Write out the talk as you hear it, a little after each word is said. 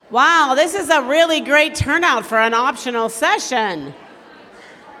Wow, this is a really great turnout for an optional session.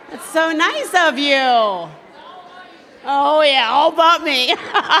 It's so nice of you. Oh, yeah, all but me.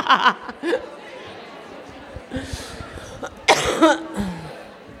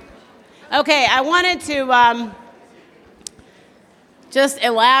 Okay, I wanted to just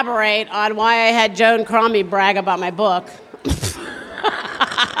elaborate on why I had Joan Cromie brag about my book.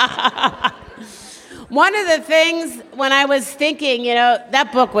 One of the things when I was thinking,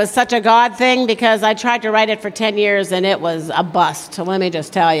 that book was such a God thing because I tried to write it for 10 years and it was a bust. Let me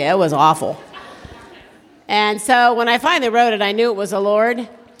just tell you, it was awful. And so when I finally wrote it, I knew it was the Lord.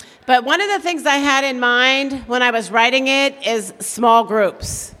 But one of the things I had in mind when I was writing it is small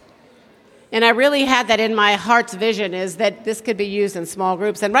groups. And I really had that in my heart's vision, is that this could be used in small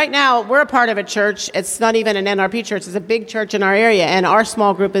groups. And right now, we're a part of a church. It's not even an NRP church. It's a big church in our area, and our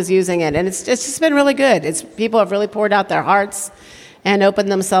small group is using it. And it's just been really good. People have really poured out their hearts and opened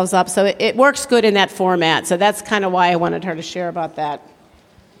themselves up. So it works good in that format. So that's kind of why I wanted her to share about that.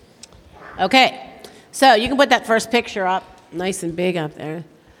 Okay, so you can put that first picture up, nice and big up there.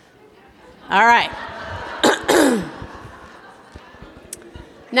 All right.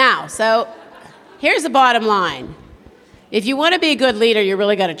 Now, so here's the bottom line. If you want to be a good leader, you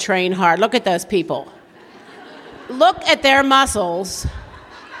really got to train hard. Look at those people. Look at their muscles.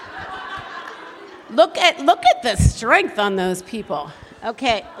 Look at the strength on those people.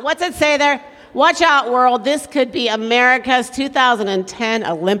 Okay, what's it say there? Watch out, world. This could be America's 2010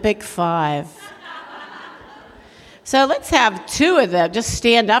 Olympic 5. So let's have two of them. Just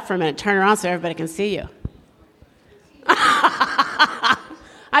stand up for a minute. Turn around so everybody can see you.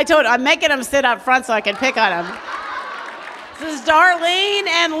 I told him, I'm making them sit up front so I can pick on them. This is Darlene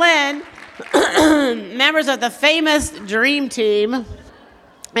and Lynn, members of the famous Dream Team,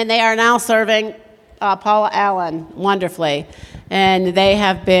 and they are now serving Paula Allen wonderfully. And they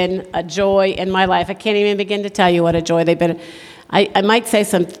have been a joy in my life. I can't even begin to tell you what a joy they've been. I might say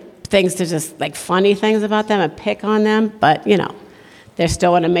some things to just like funny things about them and pick on them, but they're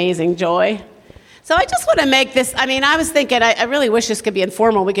still an amazing joy. So I just want to make this, I was thinking, I really wish this could be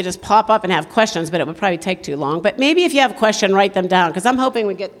informal. We could just pop up and have questions, but it would probably take too long. But maybe if you have a question, write them down, because I'm hoping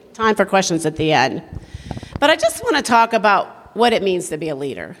we get time for questions at the end. But I just want to talk about what it means to be a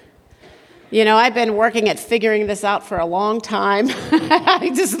leader. I've been working at figuring this out for a long time.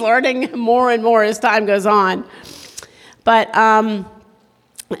 I'm just learning more and more as time goes on. But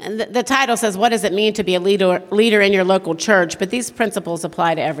the title says, what does it mean to be a leader in your local church? But these principles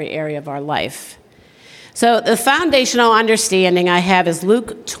apply to every area of our life. So the foundational understanding I have is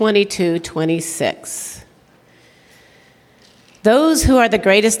Luke 22:26. Those who are the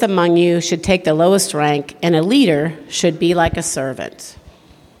greatest among you should take the lowest rank, and a leader should be like a servant.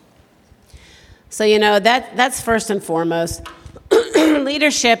 So, that's first and foremost.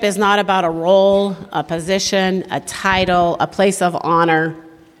 Leadership is not about a role, a position, a title, a place of honor.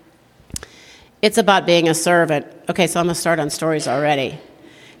 It's about being a servant. Okay, so I'm going to start on stories already.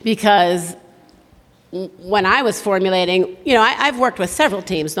 Because when I was formulating, I've worked with several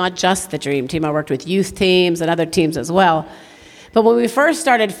teams, not just the Dream Team. I worked with youth teams and other teams as well. But when we first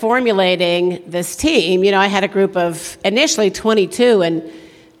started formulating this team, I had a group of initially 22, and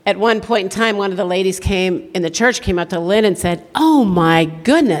at one point in time, one of the ladies in the church came up to Lynn and said, "Oh my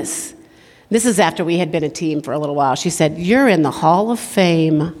goodness." This is after we had been a team for a little while. She said, "You're in the Hall of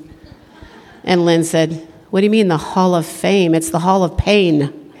Fame." And Lynn said, "What do you mean the Hall of Fame? It's the Hall of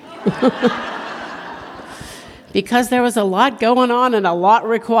Pain." Because there was a lot going on and a lot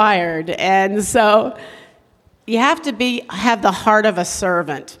required. And so you have to have the heart of a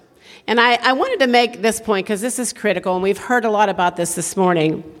servant. And I wanted to make this point because this is critical, and we've heard a lot about this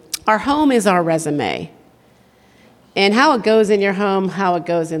morning. Our home is our resume. And how it goes in your home, how it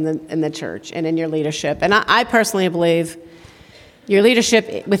goes in the church and in your leadership. And I personally believe your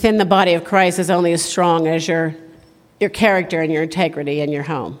leadership within the body of Christ is only as strong as your character and your integrity in your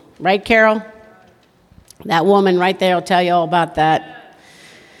home. Right, Carol? That woman right there will tell you all about that.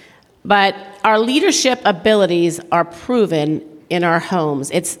 But our leadership abilities are proven in our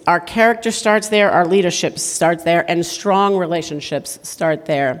homes. Our character starts there, our leadership starts there, and strong relationships start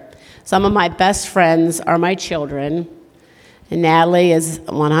there. Some of my best friends are my children. And Natalie is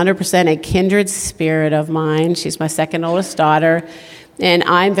 100% a kindred spirit of mine. She's my second oldest daughter. And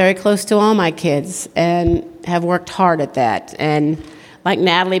I'm very close to all my kids and have worked hard at that. And like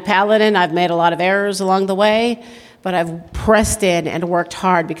Natalie Paladin, I've made a lot of errors along the way, but I've pressed in and worked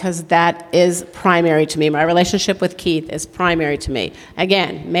hard because that is primary to me. My relationship with Keith is primary to me.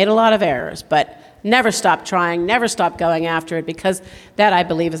 Again, made a lot of errors, but never stopped trying, never stopped going after it, because that, I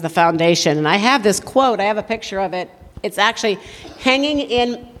believe, is the foundation. And I have this quote. I have a picture of it. It's actually hanging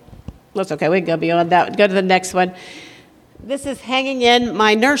in That's okay. We can go beyond that. Go to the next one. This is hanging in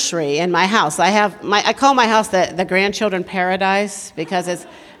my nursery in my house. I call my house the grandchildren paradise because it's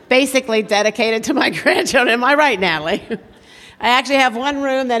basically dedicated to my grandchildren. Am I right, Natalie? I actually have one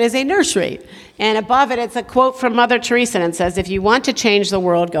room that is a nursery. And above it, it's a quote from Mother Teresa, and it says, if you want to change the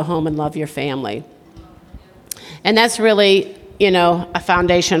world, go home and love your family. And that's really, a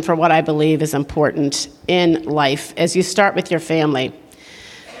foundation for what I believe is important in life as you start with your family.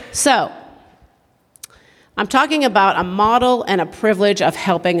 So, I'm talking about a model and a privilege of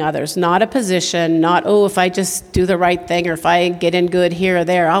helping others, not a position, not, if I just do the right thing or if I get in good here or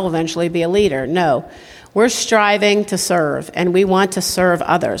there, I'll eventually be a leader. No. We're striving to serve, and we want to serve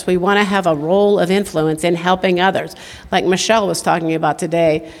others. We want to have a role of influence in helping others. Like Michelle was talking about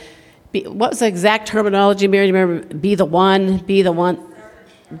today. What was the exact terminology, Mary? Do you remember?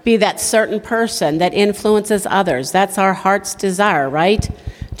 Be that certain person that influences others. That's our heart's desire, right?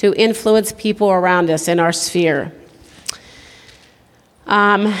 To influence people around us in our sphere.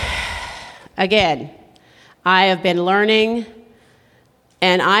 Again, I have been learning.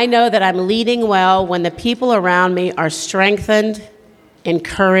 And I know that I'm leading well when the people around me are strengthened,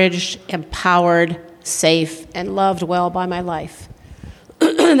 encouraged, empowered, safe, and loved well by my life.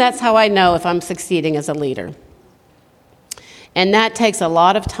 That's how I know if I'm succeeding as a leader. And that takes a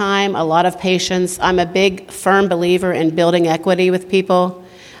lot of time, a lot of patience. I'm a big, firm believer in building equity with people.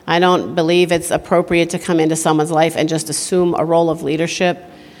 I don't believe it's appropriate to come into someone's life and just assume a role of leadership.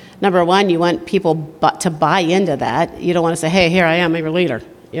 Number one, you want people to buy into that. You don't want to say, hey, here I am, I'm your leader.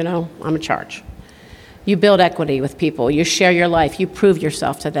 I'm in charge. You build equity with people. You share your life. You prove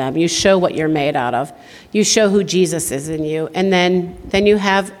yourself to them. You show what you're made out of. You show who Jesus is in you. And then you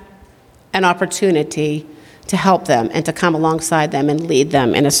have an opportunity to help them and to come alongside them and lead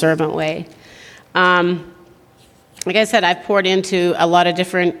them in a servant way. Like I said, I've poured into a lot of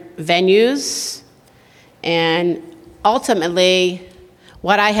different venues. And ultimately,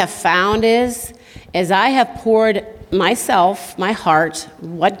 what I have found is I have poured myself, my heart,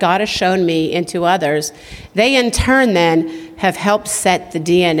 what God has shown me into others. They in turn then have helped set the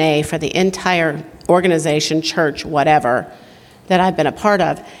DNA for the entire organization, church, whatever, that I've been a part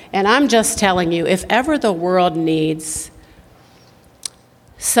of. And I'm just telling you, if ever the world needs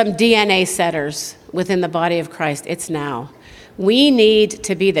some DNA setters within the body of Christ, it's now. We need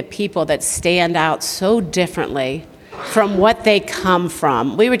to be the people that stand out so differently from what they come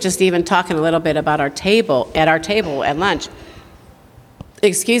from. We were just even talking a little bit about our table at lunch.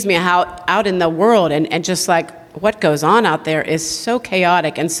 How out in the world and just like what goes on out there is so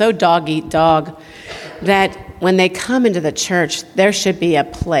chaotic and so dog eat dog that when they come into the church, there should be a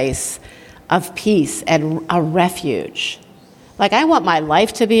place of peace and a refuge. Like I want my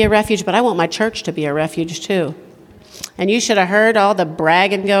life to be a refuge, but I want my church to be a refuge too. And you should have heard all the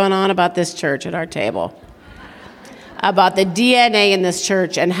bragging going on about this church at our table. About the DNA in this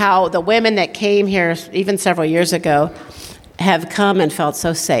church and how the women that came here even several years ago have come and felt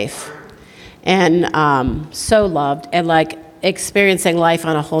so safe and so loved and like experiencing life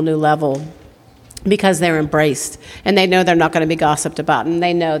on a whole new level because they're embraced and they know they're not going to be gossiped about and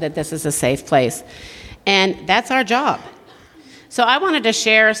they know that this is a safe place. And that's our job. So I wanted to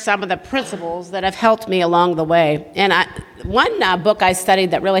share some of the principles that have helped me along the way. And one book I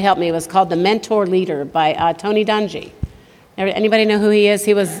studied that really helped me was called The Mentor Leader by Tony Dungy. Anybody know who he is?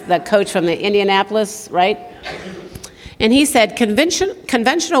 He was the coach from the Indianapolis, right? And he said,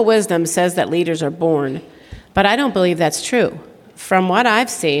 conventional wisdom says that leaders are born, but I don't believe that's true. From what I've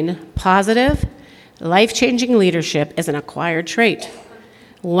seen, positive, life-changing leadership is an acquired trait,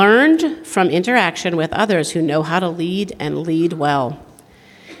 learned from interaction with others who know how to lead and lead well.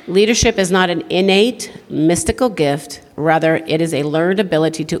 Leadership is not an innate, mystical gift. Rather, it is a learned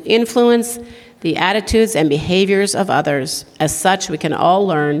ability to influence the attitudes and behaviors of others. As such, we can all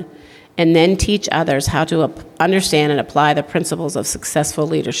learn and then teach others how to understand and apply the principles of successful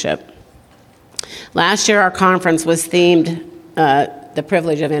leadership. Last year, our conference was themed The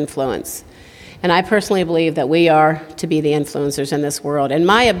Privilege of Influence. And I personally believe that we are to be the influencers in this world. And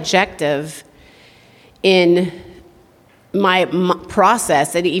my objective in my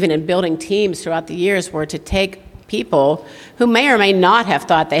process, and even in building teams throughout the years, were to take people who may or may not have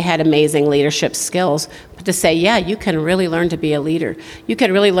thought they had amazing leadership skills, but to say, yeah, you can really learn to be a leader. You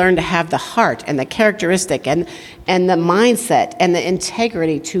can really learn to have the heart and the characteristic and the mindset and the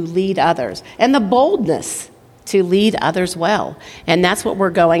integrity to lead others and the boldness to lead others well. And that's what we're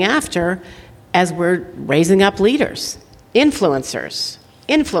going after as we're raising up leaders, influencers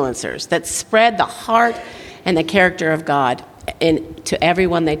that spread the heart and the character of God to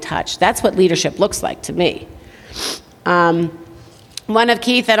everyone they touch. That's what leadership looks like to me. One One of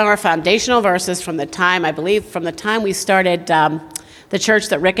Keith and our foundational verses from the time, I believe, from the time we started the church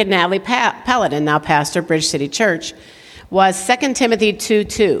that Rick and Natalie Paladin now pastor, Bridge City Church, was 2 Timothy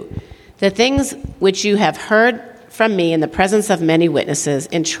 2:2. The things which you have heard from me in the presence of many witnesses,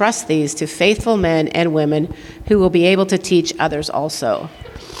 entrust these to faithful men and women who will be able to teach others also.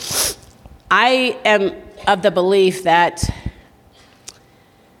 I am of the belief that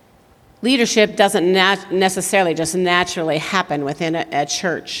leadership doesn't necessarily just naturally happen within a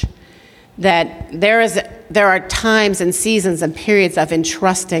church. That there are times and seasons and periods of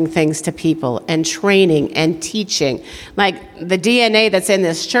entrusting things to people and training and teaching. Like the DNA that's in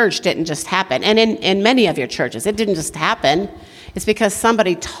this church didn't just happen. And in many of your churches, it didn't just happen. It's because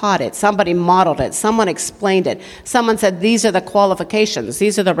somebody taught it, somebody modeled it, someone explained it. Someone said, these are the qualifications,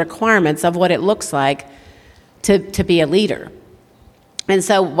 these are the requirements of what it looks like to be a leader. And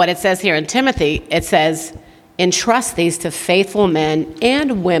so what it says here in Timothy, it says, entrust these to faithful men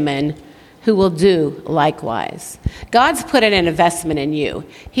and women who will do likewise. God's put in an investment in you.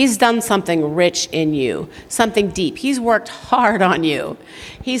 He's done something rich in you, something deep. He's worked hard on you.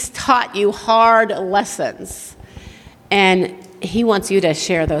 He's taught you hard lessons. And he wants you to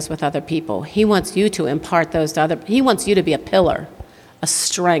share those with other people. He wants you to impart those to he wants you to be a pillar, a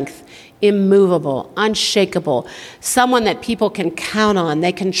strength, immovable, unshakable, someone that people can count on,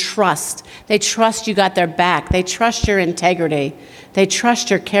 they can trust. They trust you got their back. They trust your integrity. They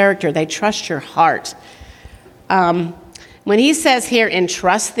trust your character. They trust your heart. When he says here,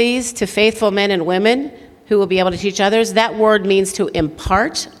 entrust these to faithful men and women who will be able to teach others, that word means to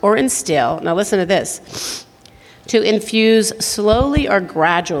impart or instill. Now listen to this. To infuse slowly or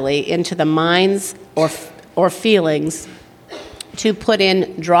gradually into the minds or feelings, to put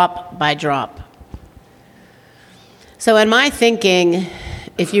in drop by drop. So in my thinking,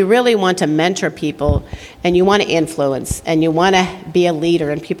 if you really want to mentor people and you want to influence and you want to be a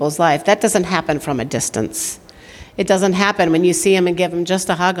leader in people's life, that doesn't happen from a distance. It doesn't happen when you see them and give them just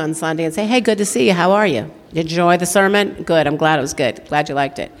a hug on Sunday and say, hey, good to see you. How are you? Did you enjoy the sermon? Good. I'm glad it was good. Glad you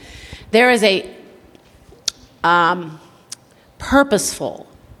liked it. There is a purposeful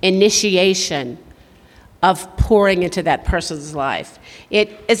initiation of pouring into that person's life.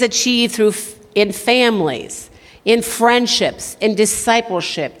 It is achieved in families, in friendships, in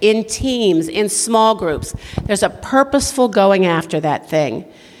discipleship, in teams, in small groups. There's a purposeful going after that thing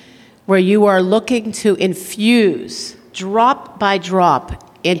where you are looking to infuse, drop by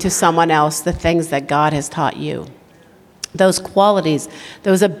drop, into someone else the things that God has taught you. Those qualities,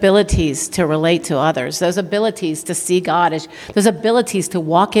 those abilities to relate to others, those abilities to see God, those abilities to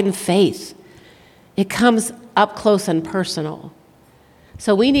walk in faith. It comes up close and personal.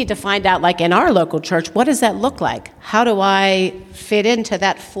 So we need to find out, like in our local church, what does that look like? How do I fit into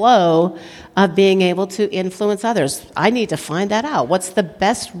that flow of being able to influence others? I need to find that out. What's the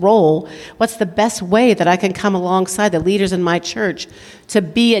best role? What's the best way that I can come alongside the leaders in my church to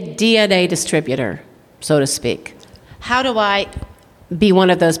be a DNA distributor, so to speak? How do I be one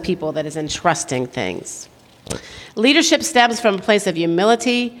of those people that is entrusting things? Leadership stems from a place of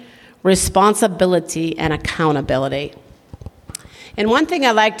humility, responsibility, and accountability. And one thing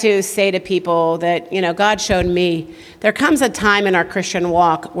I like to say to people that, God showed me, there comes a time in our Christian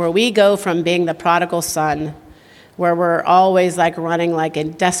walk where we go from being the prodigal son, where we're always like running like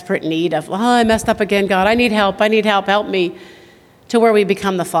in desperate need of, I messed up again, God, I need help, help me, to where we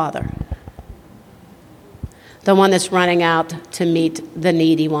become the father. The one that's running out to meet the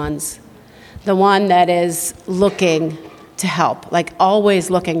needy ones. The one that is looking to help, like always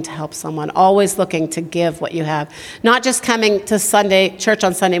looking to help someone, always looking to give what you have. Not just coming to church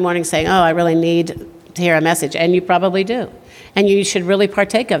on Sunday morning saying, I really need to hear a message, and you probably do. And you should really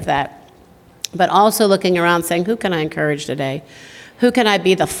partake of that. But also looking around saying, who can I encourage today? Who can I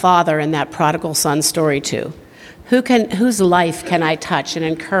be the father in that prodigal son story to? Whose life can I touch and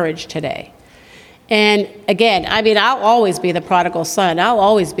encourage today? And again, I'll always be the prodigal son. I'll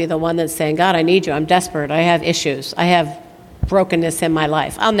always be the one that's saying, God, I need you. I'm desperate. I have issues. I have brokenness in my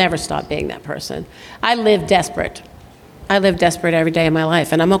life. I'll never stop being that person. I live desperate. I live desperate every day of my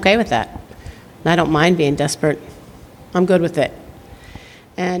life, and I'm okay with that. And I don't mind being desperate. I'm good with it.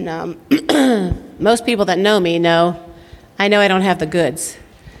 And most people that know me know I don't have the goods,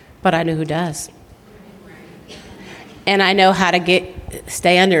 but I know who does. And I know how to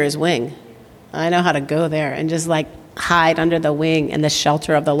stay under his wing. I know how to go there and just like hide under the wing and the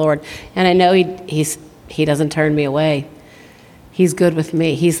shelter of the Lord. And I know he doesn't turn me away. He's good with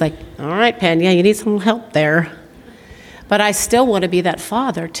me. He's like, all right, Pen, you need some help there. But I still want to be that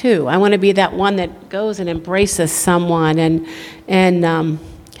father too. I want to be that one that goes and embraces someone and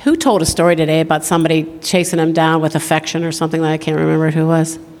Who told a story today about somebody chasing them down with affection or something that I can't remember who it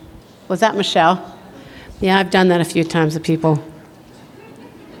was? Was that Michelle? Yeah, I've done that a few times with people.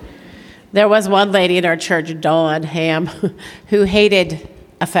 There was one lady in our church, Dawn Ham, who hated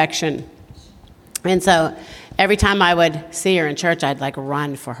affection. And so every time I would see her in church, I'd like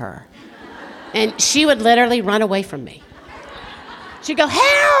run for her. And she would literally run away from me. She'd go,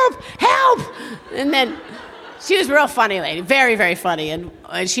 help, help. And then she was a real funny lady, very, very funny. And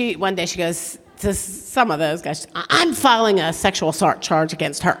one day she goes to some of those guys, I'm filing a sexual assault charge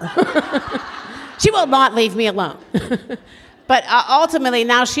against her. She will not leave me alone. But ultimately,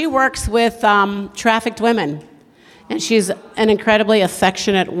 now she works with trafficked women. And she's an incredibly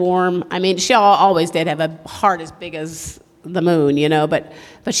affectionate, warm, I mean, she always did have a heart as big as the moon, but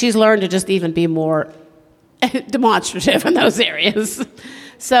she's learned to just even be more demonstrative in those areas.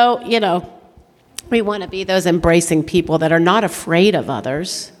 So, we want to be those embracing people that are not afraid of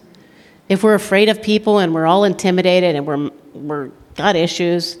others. If we're afraid of people and we're all intimidated and we're got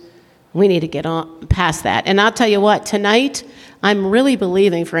issues, we need to get on past that. And I'll tell you what, tonight, I'm really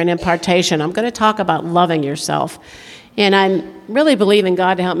believing for an impartation. I'm going to talk about loving yourself. And I'm really believing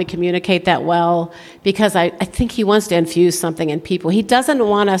God to help me communicate that well, because I think he wants to infuse something in people. He doesn't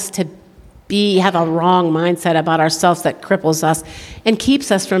want us to have a wrong mindset about ourselves that cripples us and keeps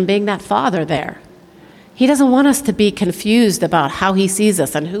us from being that father there. He doesn't want us to be confused about how he sees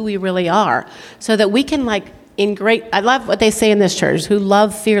us and who we really are, so that we can I love what they say in this church, who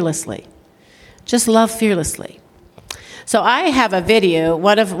love fearlessly. Just love fearlessly. So I have a video,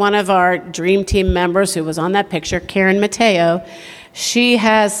 one of our dream team members who was on that picture, Karen Mateo. She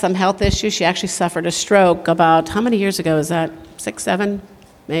has some health issues. She actually suffered a stroke about, how many years ago is that? 6, 7,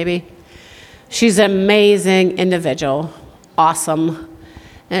 maybe? She's an amazing individual, awesome.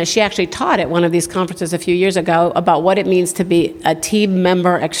 And she actually taught at one of these conferences a few years ago about what it means to be a team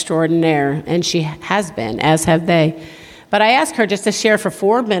member extraordinaire, and she has been, as have they. But I asked her just to share for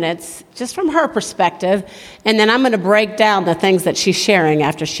 4 minutes, just from her perspective, and then I'm going to break down the things that she's sharing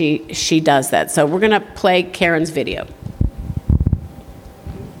after she does that. So we're going to play Karen's video.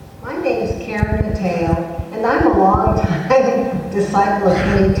 My name is Karen Mateo, and I'm a long-time disciple of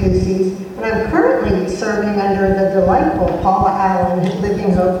Tucci, and I'm currently serving under the delightful Paula Allen at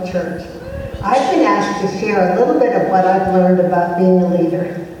Living Hope Church. I've been asked to share a little bit of what I've learned about being a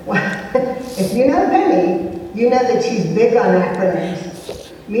leader. If you know Penny, you know that she's big on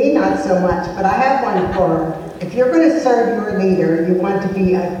acronyms. Me, not so much, but I have one for her. If you're going to serve your leader, you want to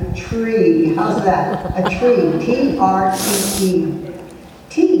be a tree. How's that? A tree. T-R-E-E.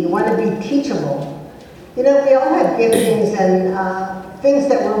 T, you want to be teachable. We all have giftings and things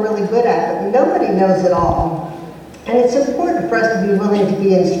that we're really good at, but nobody knows it all. And it's important for us to be willing to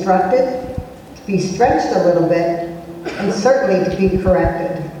be instructed, to be stretched a little bit, and certainly to be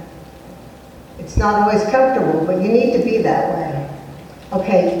corrected. It's not always comfortable, but you need to be that way.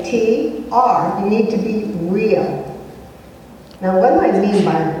 Okay, T, R, you need to be real. Now, what do I mean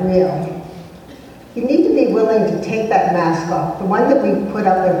by real? You need to be willing to take that mask off, the one that we put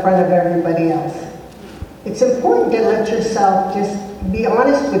up in front of everybody else. It's important to let yourself just be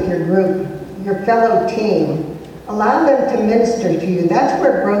honest with your group, your fellow team. Allow them to minister to you. That's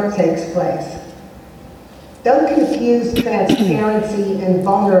where growth takes place. Don't confuse transparency and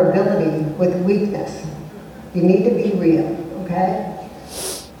vulnerability with weakness. You need to be real, okay?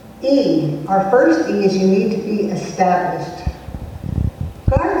 E, our first E is you need to be established.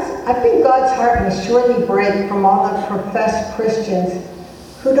 I think God's heart will surely break from all the professed Christians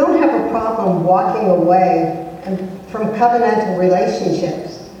who don't have a problem walking away from covenantal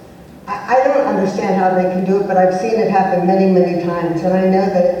relationships. I don't understand how they can do it, but I've seen it happen many, many times, and I know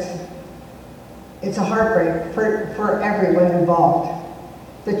that it's a heartbreak for everyone involved.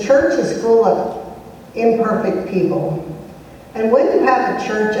 The church is full of imperfect people. And when you have a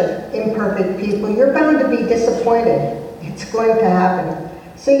church of imperfect people, you're bound to be disappointed. It's going to happen.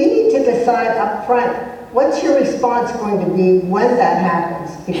 So you need to decide up front, what's your response going to be when that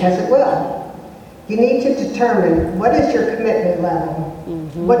happens? Because it will. You need to determine, what is your commitment level?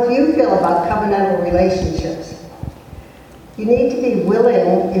 Mm-hmm. What do you feel about covenantal relationships? You need to be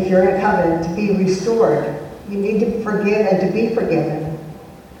willing, if you're in a covenant, to be restored. You need to forgive and to be forgiven.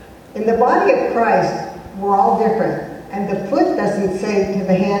 In the body of Christ, we're all different. And the foot doesn't say to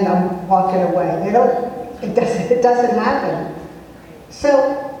the hand, I'm walking away. It doesn't happen.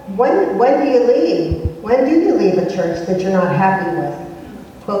 So when do you leave? When do you leave a church that you're not happy with?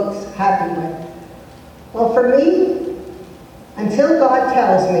 Quotes, happy with. Well, for me, until God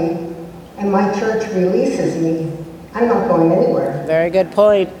tells me and my church releases me, I'm not going anywhere. Very good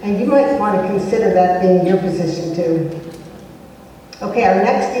point. And you might want to consider that being your position too. Okay, our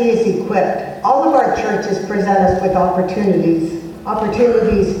next E is equipped. All of our churches present us with opportunities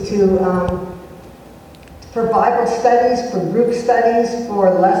to for Bible studies, for group studies, for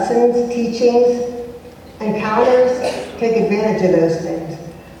lessons, teachings, encounters. Take advantage of those things.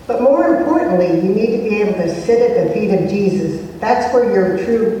 But more importantly, you need to be able to sit at the feet of Jesus. That's where your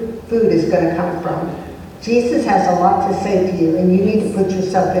true food is going to come from. Jesus has a lot to say to you, and you need to put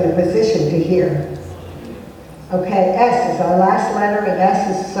yourself in a position to hear. Okay, S is our last letter, and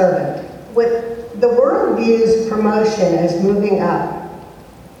S is servant. The world views promotion as moving up.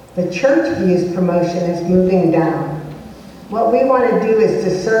 The church views promotion as moving down. What we want to do is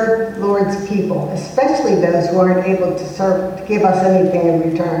to serve Lord's people, especially those who aren't able to give us anything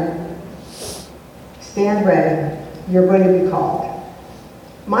in return. Stand ready. You're going to be called.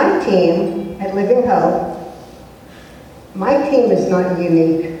 My team at Living Hope, my team is not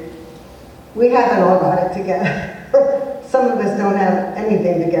unique. We haven't all got it together. Some of us don't have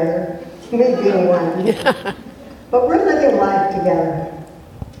anything together, me being one. But we're living life together.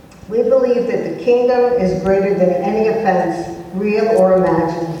 We believe that the kingdom is greater than any offense, real or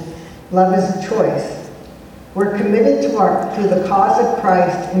imagined. Love is a choice. We're committed to the cause of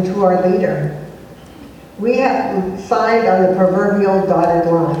Christ and to our leader. We have signed on the proverbial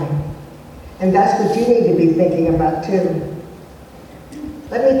dotted line. And that's what you need to be thinking about too.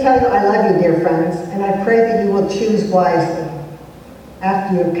 Let me tell you, I love you, dear friends, and I pray that you will choose wisely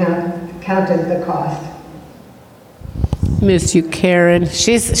after you have counted the cost. Miss you, Karen.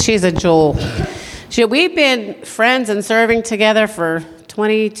 She's a jewel. We've been friends and serving together for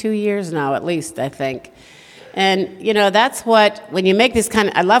 22 years now, at least, I think. And, that's when you make this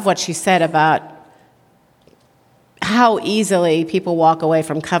I love what she said about how easily people walk away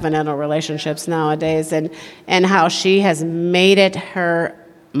from covenantal relationships nowadays, and how she has made it her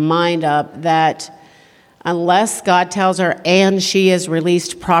mind up that unless God tells her and she is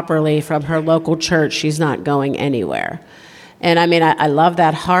released properly from her local church, she's not going anywhere. And I love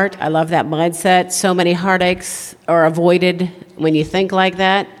that heart. I love that mindset. So many heartaches are avoided when you think like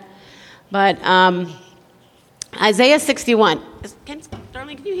that. But Isaiah 61.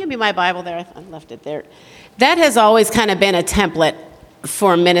 Darling, can you hand me my Bible there? I left it there. That has always kind of been a template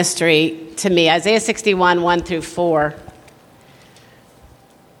for ministry to me. Isaiah 61, 1 through 4.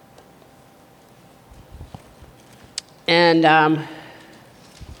 And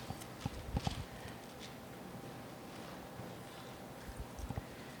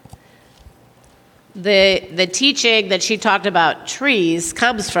the teaching that she talked about trees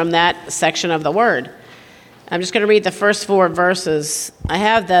comes from that section of the Word. I'm just going to read the first 4 verses. I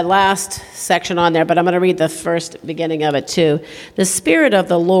have the last section on there, but I'm going to read the first beginning of it too. The Spirit of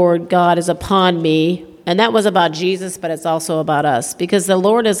the Lord God is upon me, and that was about Jesus, but it's also about us, because the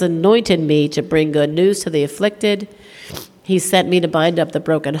Lord has anointed me to bring good news to the afflicted. He sent me to bind up the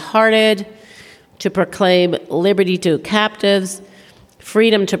brokenhearted, to proclaim liberty to captives,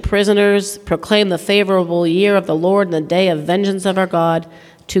 freedom to prisoners, proclaim the favorable year of the Lord and the day of vengeance of our God,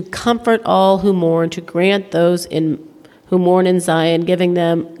 to comfort all who mourn, to grant those who mourn in Zion, giving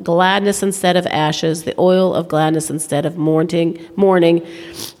them gladness instead of ashes, the oil of gladness instead of mourning,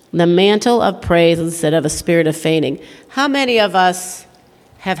 the mantle of praise instead of a spirit of fainting. How many of us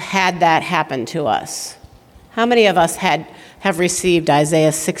have had that happen to us? How many of us have received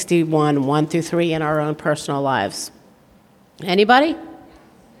Isaiah 61, 1 through 3 in our own personal lives? Anybody?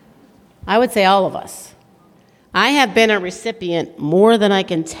 I would say all of us. I have been a recipient, more than I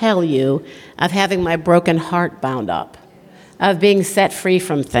can tell you, of having my broken heart bound up, of being set free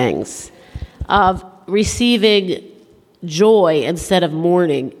from things, of receiving joy instead of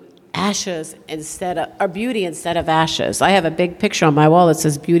mourning, beauty instead of ashes. I have a big picture on my wall that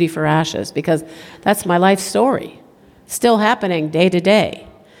says beauty for ashes, because that's my life story, still happening day to day.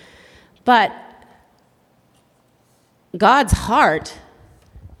 But God's heart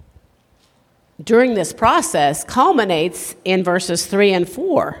during this process culminates in verses 3 and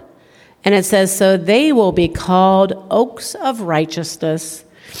 4. And it says, so they will be called oaks of righteousness,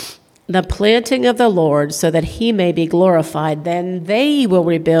 the planting of the Lord, so that he may be glorified. Then they will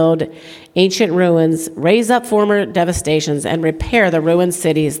rebuild ancient ruins, raise up former devastations, and repair the ruined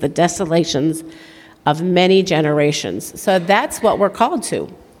cities, the desolations of many generations. So that's what we're called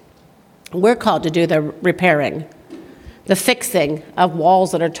to. We're called to do the repairing, the fixing of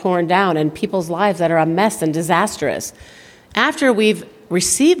walls that are torn down and people's lives that are a mess and disastrous. After we've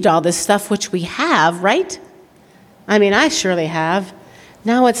received all this stuff, which we have, right? I surely have.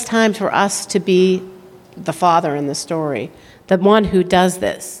 Now it's time for us to be the father in the story, the one who does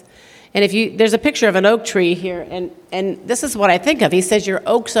this. And there's a picture of an oak tree here, and this is what I think of. He says, you're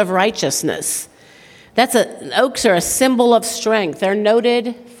oaks of righteousness. Oaks are a symbol of strength. They're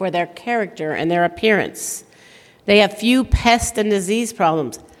noted for their character and their appearance. They have few pest and disease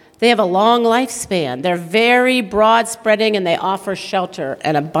problems. They have a long lifespan. They're very broad spreading, and they offer shelter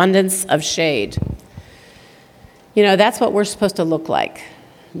and abundance of shade. That's what we're supposed to look like.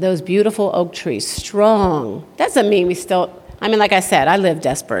 Those beautiful oak trees, strong. Doesn't mean like I said, I live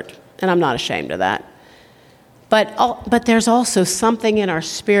desperate, and I'm not ashamed of that. But there's also something in our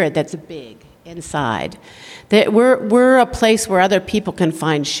spirit that's big inside. That we're a place where other people can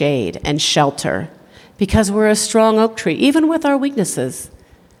find shade and shelter because we're a strong oak tree, even with our weaknesses.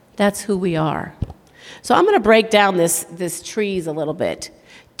 That's who we are. So I'm going to break down this trees a little bit.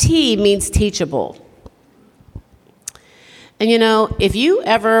 T means teachable. And if you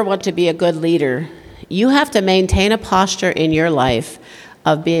ever want to be a good leader, you have to maintain a posture in your life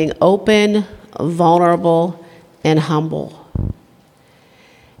of being open, vulnerable, and humble.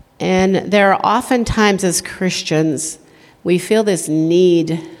 And there are often times as Christians, we feel this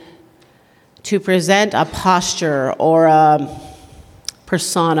need to present a posture or a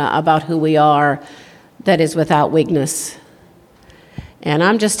persona about who we are that is without weakness. And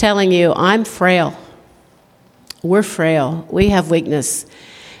I'm just telling you, I'm frail. We're frail. We have weakness.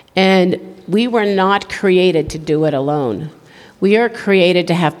 And we were not created to do it alone. We are created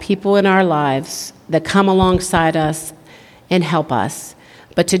to have people in our lives that come alongside us and help us.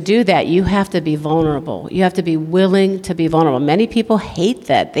 But to do that, you have to be vulnerable. You have to be willing to be vulnerable. Many people hate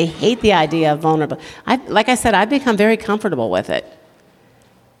that. They hate the idea of vulnerable. Like I said, I've become very comfortable with it.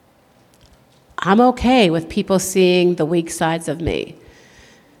 I'm okay with people seeing the weak sides of me,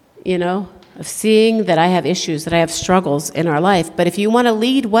 of seeing that I have issues, that I have struggles in our life. But if you want to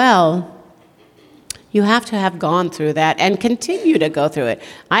lead well, you have to have gone through that and continue to go through it.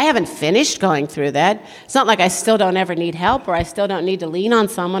 I haven't finished going through that. It's not like I still don't ever need help, or I still don't need to lean on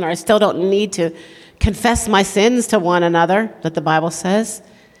someone, or I still don't need to confess my sins to one another, that the Bible says.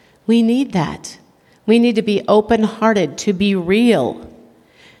 We need that. We need to be open-hearted, to be real.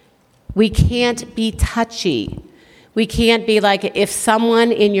 We can't be touchy. We can't be like, if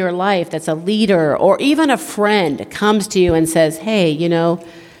someone in your life that's a leader or even a friend comes to you and says, hey,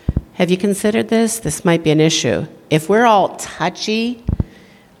 have you considered this? This might be an issue. If we're all touchy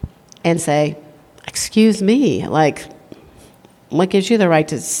and say, excuse me, like, what gives you the right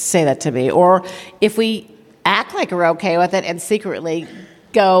to say that to me? Or if we act like we're okay with it and secretly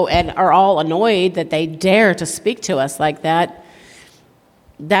go and are all annoyed that they dare to speak to us like that,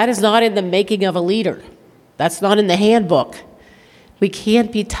 that is not in the making of a leader. That's not in the handbook. We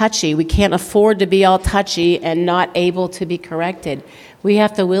can't be touchy. We can't afford to be all touchy and not able to be corrected. We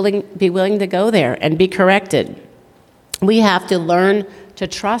have to be willing to go there and be corrected. We have to learn to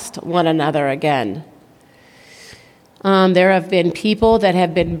trust one another again. There have been people that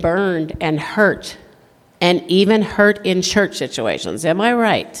have been burned and hurt, and even hurt in church situations. Am I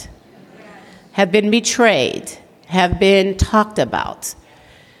right? Have been betrayed, have been talked about.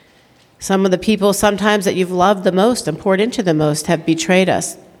 Some of the people sometimes that you've loved the most and poured into the most have betrayed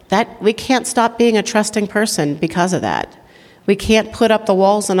us. That we can't stop being a trusting person because of that. We can't put up the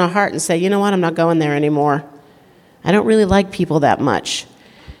walls in our heart and say, you know what, I'm not going there anymore. I don't really like people that much.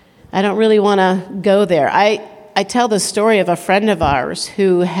 I don't really want to go there. I tell the story of a friend of ours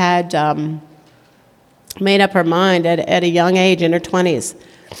who had made up her mind at a young age, in her 20s,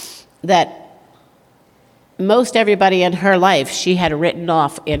 that most everybody in her life she had written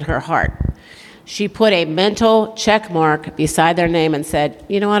off in her heart. She put a mental check mark beside their name and said,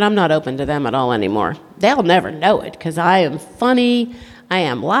 you know what, I'm not open to them at all anymore. They'll never know it because I am funny, I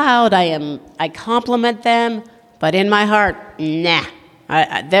am loud, I compliment them, but in my heart, nah,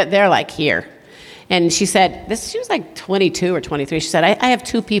 they're like here. And she said, she was like 22 or 23, she said, I have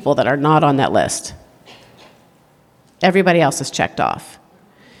 2 people that are not on that list. Everybody else is checked off.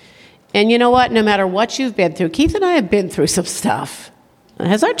 And you know what? No matter what you've been through, Keith and I have been through some stuff.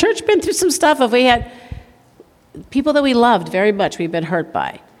 Has our church been through some stuff? Have we had people that we loved very much we've been hurt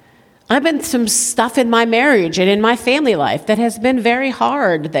by? I've been through some stuff in my marriage and in my family life that has been very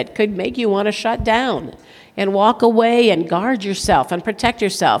hard, that could make you want to shut down and walk away and guard yourself and protect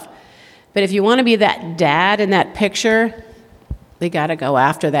yourself. But if you want to be that dad in that picture, we got to go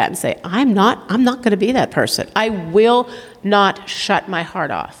after that and say, I'm not going to be that person. I will not shut my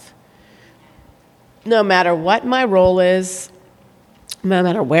heart off. No matter what my role is, no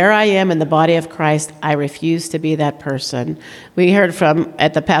matter where I am in the body of Christ, I refuse to be that person. We heard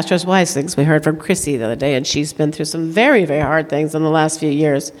at the Pastor's Wives things, we heard from Chrissy the other day, and she's been through some very, very hard things in the last few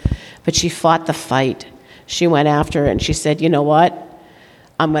years. But she fought the fight. She went after it, and she said, you know what?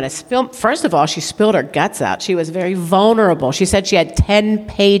 I'm going to spill. First of all, she spilled her guts out. She was very vulnerable. She said she had 10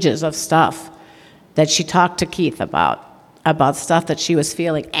 pages of stuff that she talked to Keith about stuff that she was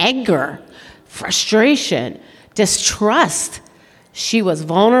feeling, anger, frustration, distrust. She was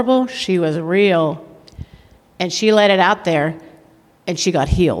vulnerable, she was real, and she let it out there, and she got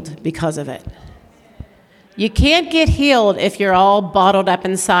healed because of it. You can't get healed if you're all bottled up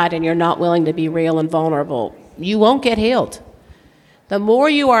inside and you're not willing to be real and vulnerable. You won't get healed. The more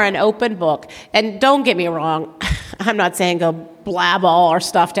you are an open book, and don't get me wrong, I'm not saying go blab all our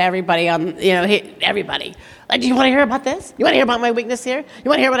stuff to everybody everybody. Like, do you want to hear about this? You want to hear about my weakness here? You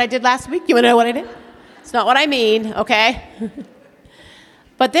want to hear what I did last week? You want to know what I did? It's not what I mean, okay?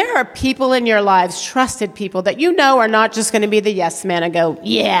 But there are people in your lives, trusted people, that you know are not just going to be the yes man and go,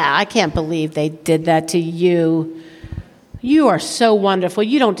 yeah, I can't believe they did that to you. You are so wonderful.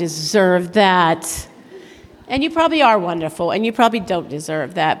 You don't deserve that. And you probably are wonderful, and you probably don't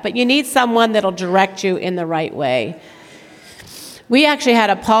deserve that. But you need someone that'll direct you in the right way. We actually had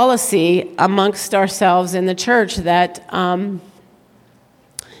a policy amongst ourselves in the church that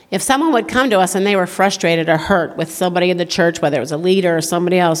if someone would come to us and they were frustrated or hurt with somebody in the church, whether it was a leader or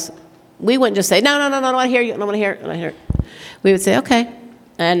somebody else, we wouldn't just say, no, I don't want to hear you, I don't want to hear it, I don't want to hear it. We would say, okay.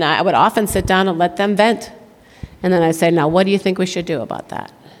 And I would often sit down and let them vent. And then I'd say, now, what do you think we should do about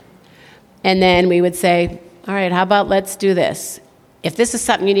that? And then we would say, all right, how about let's do this? If this is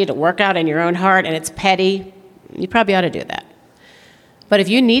something you need to work out in your own heart and it's petty, you probably ought to do that. But if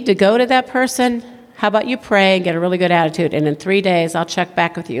you need to go to that person, how about you pray and get a really good attitude, and in 3 days, I'll check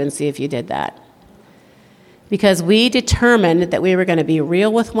back with you and see if you did that. Because we determined that we were going to be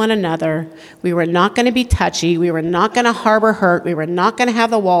real with one another. We were not going to be touchy. We were not going to harbor hurt. We were not going to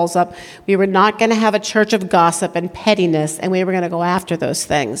have the walls up. We were not going to have a church of gossip and pettiness, and we were going to go after those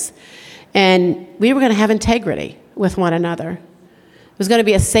things. And we were going to have integrity with one another. It was going to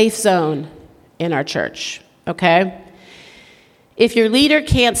be a safe zone in our church, okay? If your leader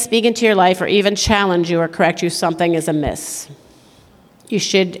can't speak into your life or even challenge you or correct you, something is amiss. You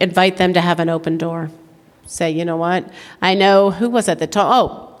should invite them to have an open door. Say, you know what? I know, who was at the time?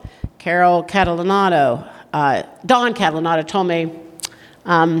 Oh, Carol Catalanato. Dawn Catalanato told me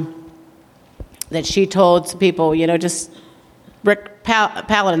that she told some people, just Rick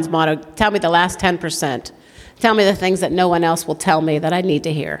Paladin's motto, tell me the last 10%. Tell me the things that no one else will tell me that I need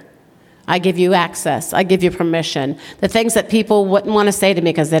to hear. I give you access. I give you permission. The things that people wouldn't want to say to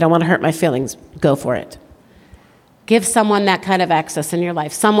me because they don't want to hurt my feelings, go for it. Give someone that kind of access in your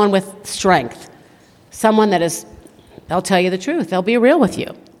life, someone with strength, someone that is, they'll tell you the truth. They'll be real with you.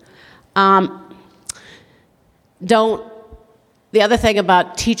 The other thing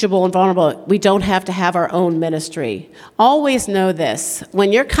about teachable and vulnerable, we don't have to have our own ministry. Always know this.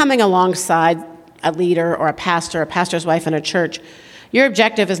 When you're coming alongside a leader or a pastor's wife in a church, your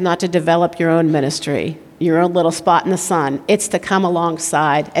objective is not to develop your own ministry, your own little spot in the sun. It's to come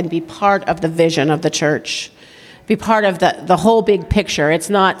alongside and be part of the vision of the church, be part of the whole big picture. It's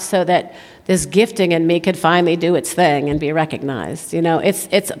not so that this gifting in me could finally do its thing and be recognized.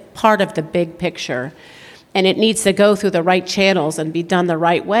 It's part of the big picture. And it needs to go through the right channels and be done the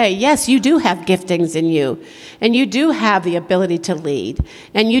right way. Yes, you do have giftings in you, and you do have the ability to lead,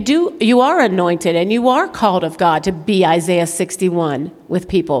 and you are anointed, and you are called of God to be Isaiah 61 with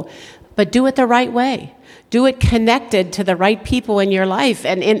people, but do it the right way. Do it connected to the right people in your life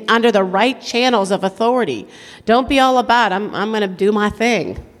and under the right channels of authority. Don't be all about, I'm going to do my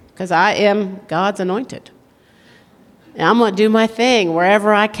thing, because I am God's anointed. And I'm going to do my thing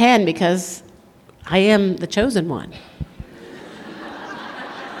wherever I can, because I am the chosen one.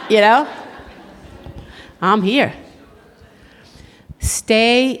 I'm here.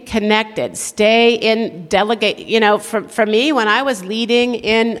 Stay connected. Stay in delegate. For me, when I was leading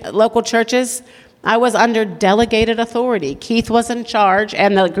in local churches, I was under delegated authority. Keith was in charge,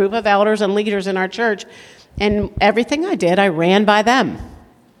 and the group of elders and leaders in our church, and everything I did, I ran by them.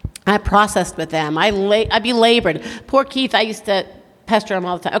 I processed with them. I belabored. Poor Keith, I used to pester him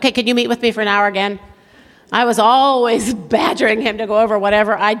all the time. Okay, can you meet with me for an hour again? I was always badgering him to go over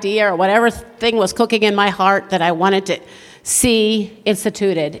whatever idea or whatever thing was cooking in my heart that I wanted to see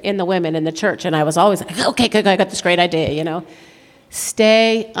instituted in the women in the church. And I was always like, okay, good, I got this great idea,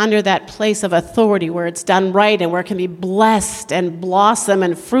 Stay under that place of authority where it's done right and where it can be blessed and blossom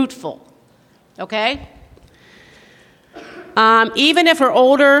and fruitful. Okay? Even if we're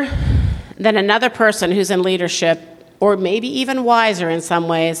older than another person who's in leadership, or maybe even wiser in some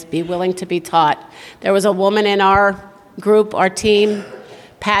ways, be willing to be taught. There was a woman in our group, our team,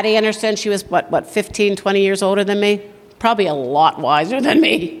 Patty Anderson. She was, 15, 20 years older than me? Probably a lot wiser than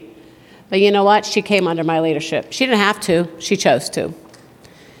me. But you know what? She came under my leadership. She didn't have to. She chose to.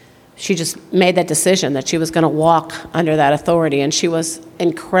 She just made that decision that she was going to walk under that authority, and she was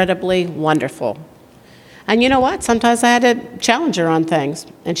incredibly wonderful. And you know what? Sometimes I had to challenge her on things,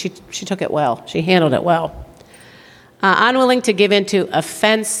 and she took it well. She handled it well. Unwilling to give in to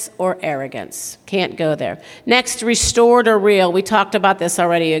offense or arrogance. Can't go there. Next, restored or real. We talked about this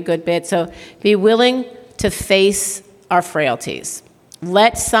already a good bit. So be willing to face our frailties.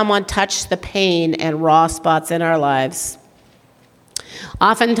 Let someone touch the pain and raw spots in our lives.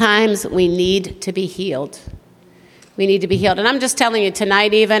 Oftentimes, we need to be healed. We need to be healed. And I'm just telling you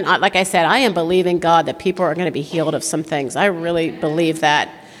tonight even, like I said, I am believing God that people are going to be healed of some things. I really believe that.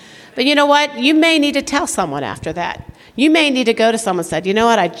 But you know what? You may need to tell someone after that. You may need to go to someone and say, you know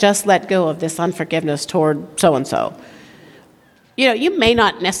what? I just let go of this unforgiveness toward so-and-so. You know, you may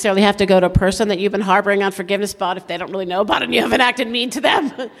not necessarily have to go to a person that you've been harboring unforgiveness about if they don't really know about it and you haven't acted mean to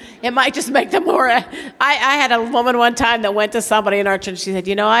them. It might just make them more... I had a woman one time that went to somebody in our church. She said,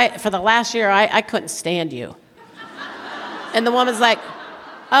 you know, for the last year, I couldn't stand you. And the woman's like,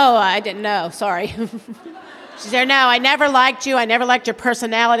 oh, I didn't know. Sorry. She said, no, I never liked you. I never liked your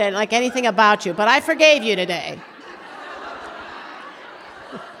personality. I didn't like anything about you. But I forgave you today.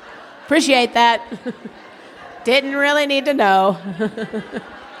 Appreciate that. Didn't really need to know.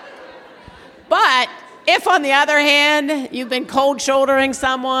 But if, on the other hand, you've been cold shouldering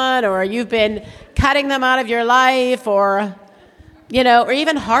someone, or you've been cutting them out of your life, or, you know, or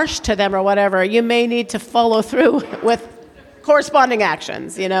even harsh to them or whatever, you may need to follow through with corresponding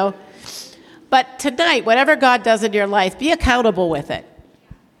actions, you know. But tonight, whatever God does in your life, be accountable with it.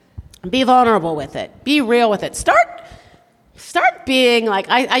 Be vulnerable with it. Be real with it. Start being like,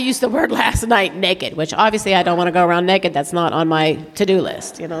 I used the word last night, naked, which obviously I don't want to go around naked. That's not on my to-do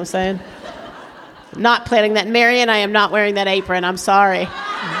list, you know what I'm saying? Not planning that. Marion, I am not wearing that apron. I'm sorry.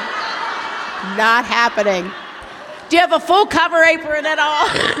 Not happening. Do you have a full cover apron at all?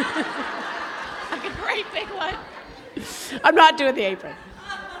 Like a great big one. I'm not doing the apron.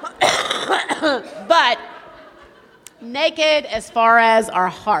 But naked as far as our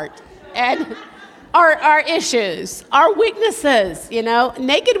heart and our issues, our weaknesses, you know,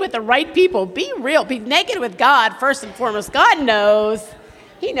 naked with the right people. Be real. Be naked with God first and foremost. God knows.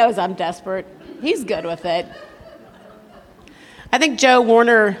 He knows I'm desperate. He's good with it. I think Joe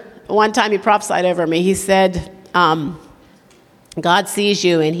Warner, one time he prophesied over me. He said, God sees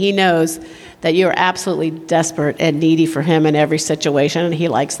you and he knows that you are absolutely desperate and needy for him in every situation, and he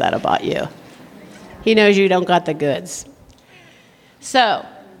likes that about you. He knows you don't got the goods. So,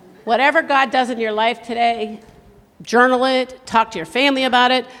 whatever God does in your life today, journal it, talk to your family about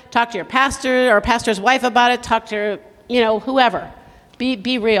it, talk to your pastor or pastor's wife about it, talk to, you know, whoever.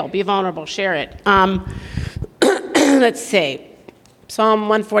 Be real, be vulnerable, share it. Let's see. Psalm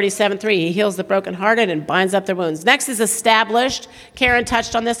 147:3, he heals the brokenhearted and binds up their wounds. Next is established. Karen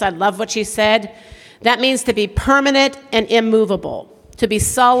touched on this. I love what she said. That means to be permanent and immovable, to be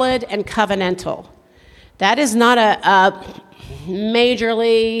solid and covenantal. That is not a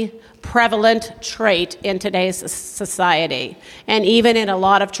majorly prevalent trait in today's society, and even in a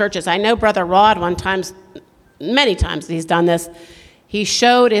lot of churches. I know Brother Rod many times he's done this. He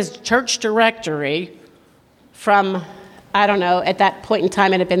showed his church directory from, I don't know, at that point in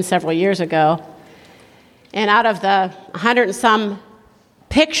time, it had been several years ago. And out of the 100 and some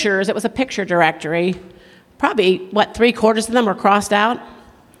pictures, it was a picture directory, probably, 3/4 of them were crossed out?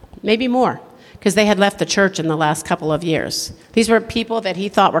 Maybe more, because they had left the church in the last couple of years. These were people that he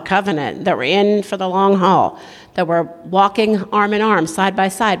thought were covenant, that were in for the long haul, that were walking arm in arm, side by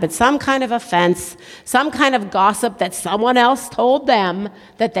side, but some kind of offense, some kind of gossip that someone else told them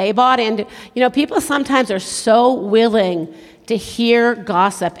that they bought into. You know, people sometimes are so willing to hear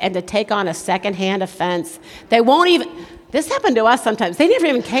gossip and to take on a secondhand offense. They won't even, this happened to us sometimes. They never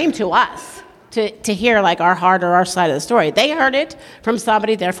even came to us to hear like our heart or our side of the story. They heard it from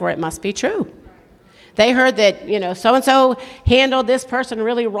somebody, therefore it must be true. They heard that, you know, so-and-so handled this person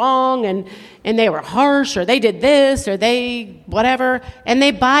really wrong and they were harsh, or they did this, or they whatever, and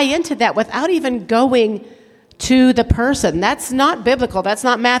they buy into that without even going to the person. That's not biblical. That's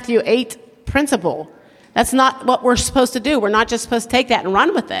not Matthew 8 principle. That's not what we're supposed to do. We're not just supposed to take that and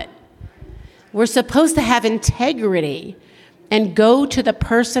run with it. We're supposed to have integrity and go to the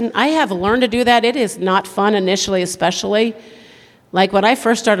person. I have learned to do that. It is not fun initially, especially. Like when I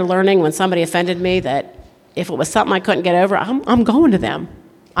first started learning, when somebody offended me, that if it was something I couldn't get over, I'm going to them.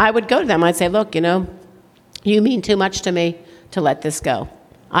 I would go to them. I'd say, look, you know, you mean too much to me to let this go.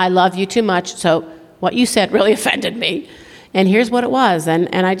 I love you too much, so what you said really offended me. And here's what it was, and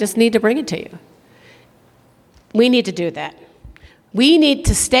I just need to bring it to you. We need to do that. We need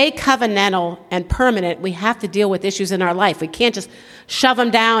to stay covenantal and permanent. We have to deal with issues in our life. We can't just shove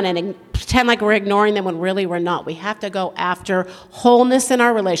them down and pretend like we're ignoring them when really we're not. We have to go after wholeness in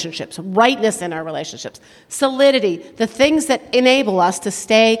our relationships, rightness in our relationships, solidity, the things that enable us to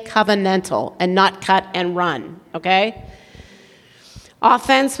stay covenantal and not cut and run, okay?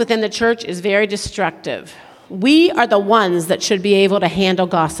 Offense within the church is very destructive. We are the ones that should be able to handle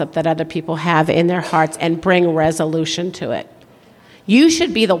gossip that other people have in their hearts and bring resolution to it. You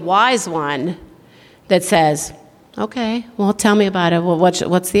should be the wise one that says, okay, well, tell me about it. Well,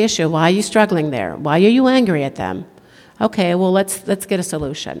 what's the issue? Why are you struggling there? Why are you angry at them? Okay, well, let's get a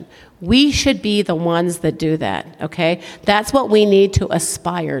solution. We should be the ones that do that, okay? That's what we need to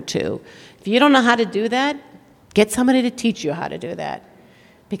aspire to. If you don't know how to do that, get somebody to teach you how to do that,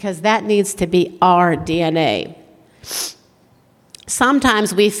 because that needs to be our DNA.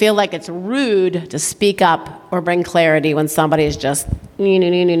 Sometimes we feel like it's rude to speak up or bring clarity when somebody is just, you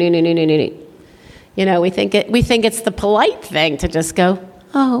know, we think it's the polite thing to just go,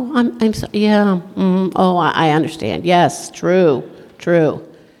 oh, I'm so, yeah, oh, I understand. Yes, true.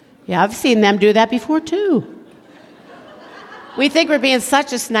 Yeah, I've seen them do that before too. We think we're being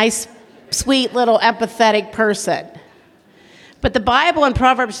such a nice, sweet little empathetic person. But the Bible in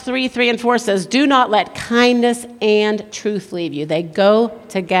Proverbs 3 and 4 says, do not let kindness and truth leave you. They go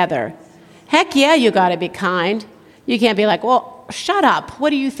together. Heck yeah, you got to be kind. You can't be like, well, shut up. What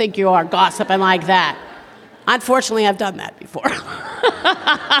do you think you are, gossiping like that? Unfortunately, I've done that before.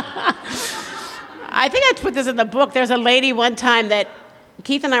 I think I put this in the book. There's a lady one time that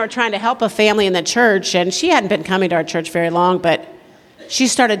Keith and I were trying to help a family in the church, and she hadn't been coming to our church very long, but she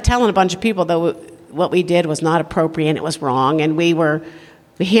started telling a bunch of people that what we did was not appropriate and it was wrong, and we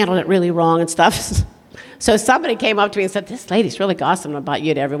handled it really wrong and stuff. So somebody came up to me and said, this lady's really gossiping about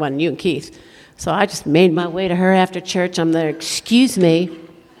you to everyone, you and Keith. So I just made my way to her after church. I'm there, excuse me,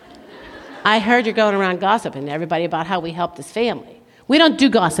 I heard you're going around gossiping to everybody about how we helped this family. We don't do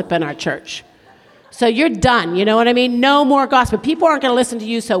gossip in our church. So you're done, you know what I mean? No more gossip. People aren't going to listen to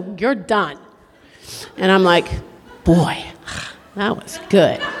you, so you're done. And I'm like, boy, that was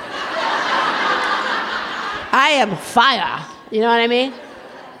good. I am fire. You know what I mean?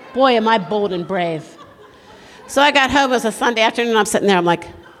 Boy, am I bold and brave. So I got home. It was a Sunday afternoon. I'm sitting there. I'm like,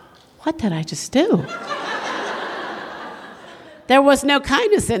 what did I just do? There was no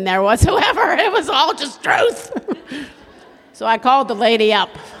kindness in there whatsoever. It was all just truth. So I called the lady up,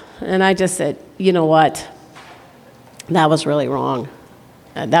 and I just said, you know what? That was really wrong.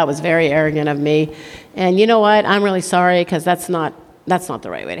 That was very arrogant of me. And you know what? I'm really sorry, because that's not the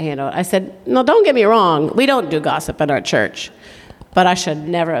right way to handle it. I said, no, don't get me wrong. We don't do gossip in our church. But I should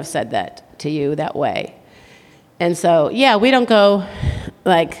never have said that to you that way. And so, yeah, we don't go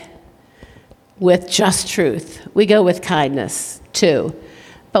like with just truth. We go with kindness too.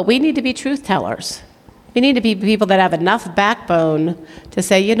 But we need to be truth tellers. We need to be people that have enough backbone to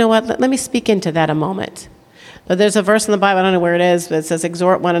say, you know what, let me speak into that a moment. But there's a verse in the Bible, I don't know where it is, but it says,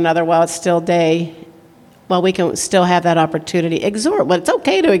 exhort one another while it's still day. Well, we can still have that opportunity. Exhort. Well, it's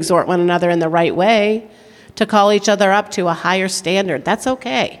okay to exhort one another in the right way, to call each other up to a higher standard. That's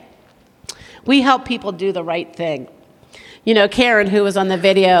okay. We help people do the right thing. You know, Karen, who was on the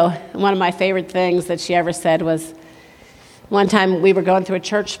video, one of my favorite things that she ever said was, one time we were going through a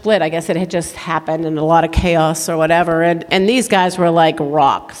church split. I guess it had just happened, and a lot of chaos or whatever. And these guys were like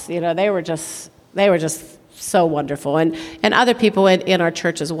rocks. You know, they were just so wonderful. And other people in our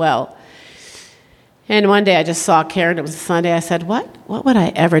church as well. And one day I just saw Karen. It was a Sunday. I said, what would I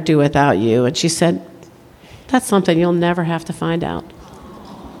ever do without you? And she said, that's something you'll never have to find out.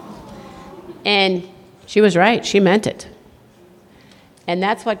 And she was right. She meant it. And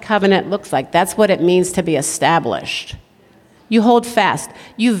that's what covenant looks like. That's what it means to be established. You hold fast.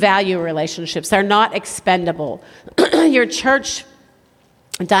 You value relationships. They're not expendable. Your church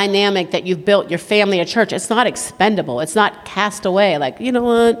dynamic that you've built, your family, a church, it's not expendable. It's not cast away. Like, you know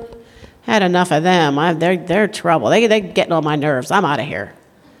what? Had enough of them. They're trouble. They're getting on my nerves. I'm out of here.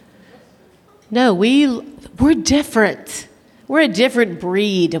 No, we're different. We're a different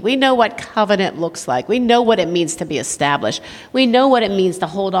breed. We know what covenant looks like. We know what it means to be established. We know what it means to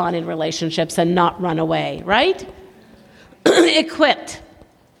hold on in relationships and not run away, right? Equipped.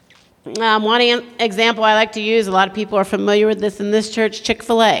 One example I like to use, a lot of people are familiar with this in this church,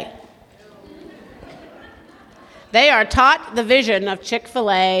 Chick-fil-A. They are taught the vision of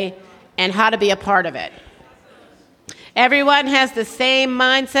Chick-fil-A and how to be a part of it. Everyone has the same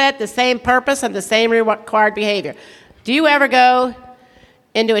mindset, the same purpose, and the same required behavior. Do you ever go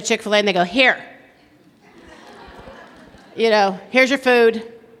into a Chick-fil-A and they go, here, you know, here's your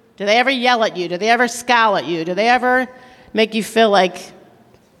food. Do they ever yell at you? Do they ever scowl at you? Do they ever make you feel like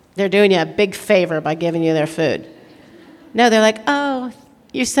they're doing you a big favor by giving you their food? No, they're like, oh,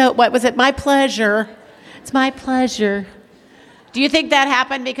 What was it? My pleasure. It's my pleasure. Do you think that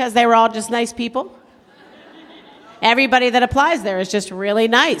happened because they were all just nice people? Everybody that applies there is just really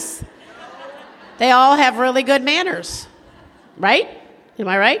nice. They all have really good manners, right? Am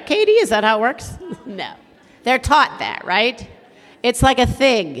I right, Katie? Is that how it works? No. They're taught that, right? It's like a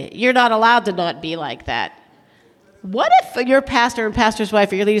thing. You're not allowed to not be like that. What if your pastor and pastor's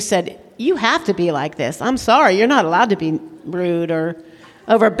wife or your leader said, you have to be like this? I'm sorry, you're not allowed to be rude or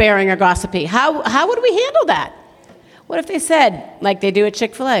overbearing or gossipy. How would we handle that? What if they said, like they do at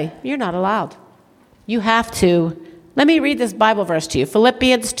Chick-fil-A, you're not allowed. You have to. Let me read this Bible verse to you.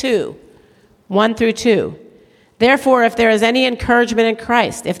 Philippians 2, 1 through 2. Therefore, if there is any encouragement in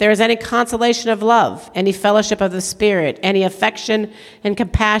Christ, if there is any consolation of love, any fellowship of the Spirit, any affection and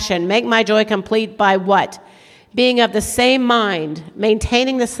compassion, make my joy complete by what? Being of the same mind,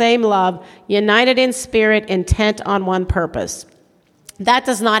 maintaining the same love, united in spirit, intent on one purpose. That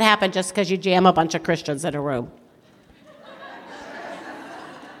does not happen just because you jam a bunch of Christians in a room.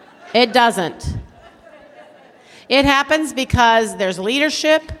 It doesn't. It happens because there's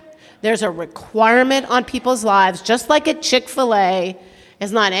leadership, there's a requirement on people's lives, just like at Chick-fil-A.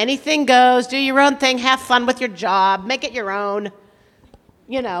 It's not anything goes, do your own thing, have fun with your job, make it your own.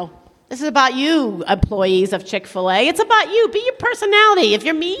 This is about you, employees of Chick-fil-A. It's about you. Be your personality. If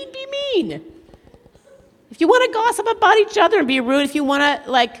you're mean, be mean. If you want to gossip about each other and be rude, if you want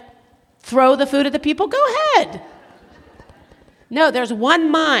to, throw the food at the people, go ahead. No, there's one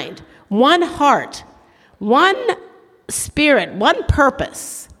mind, one heart, one spirit, one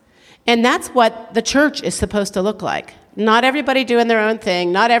purpose. And that's what the church is supposed to look like. Not everybody doing their own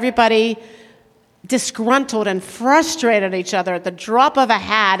thing. Not everybody disgruntled and frustrated at each other at the drop of a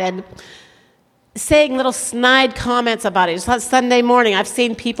hat and saying little snide comments about it. Just on Sunday morning, I've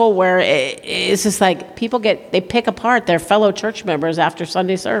seen people where it's just like they pick apart their fellow church members after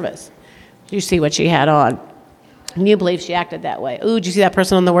Sunday service. You see what she had on. Can you believe she acted that way? Ooh, did you see that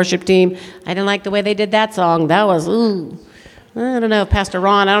person on the worship team? I didn't like the way they did that song. That was, ooh. I don't know, Pastor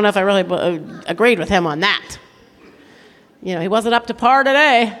Ron, I don't know if I really agreed with him on that. He wasn't up to par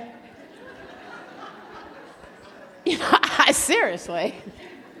today. Seriously.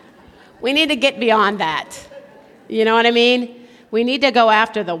 We need to get beyond that. You know what I mean? We need to go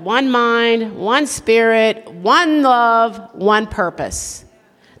after the one mind, one spirit, one love, one purpose.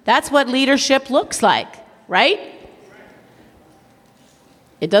 That's what leadership looks like, right?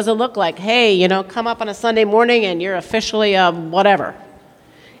 It doesn't look like, hey, come up on a Sunday morning and you're officially whatever.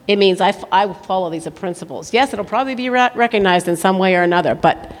 It means I follow these principles. Yes, it'll probably be recognized in some way or another,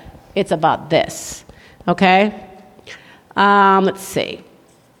 but it's about this, okay? Let's see.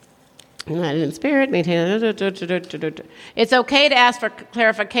 United in spirit, maintain. It's okay to ask for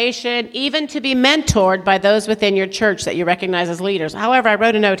clarification, even to be mentored by those within your church that you recognize as leaders. However, I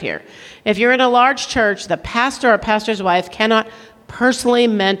wrote a note here. If you're in a large church, the pastor or pastor's wife cannot personally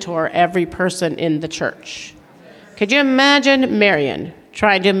mentor every person in the church. Could you imagine Marion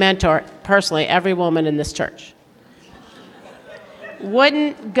trying to mentor personally every woman in this church?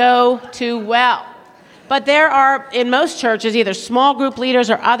 Wouldn't go too well. But there are, in most churches, either small group leaders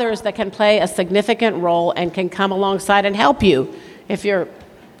or others that can play a significant role and can come alongside and help you if you're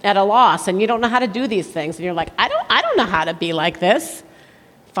at a loss and you don't know how to do these things. And you're like, I don't know how to be like this.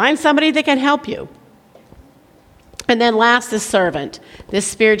 Find somebody that can help you. And then last is servant. This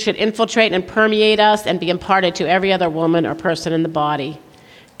spirit should infiltrate and permeate us and be imparted to every other woman or person in the body.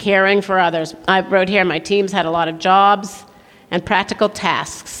 Caring for others. I wrote here, my teams had a lot of jobs and practical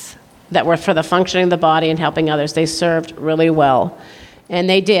tasks that were for the functioning of the body and helping others. They served really well. And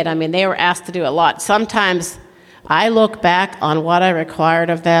they did. They were asked to do a lot. Sometimes I look back on what I required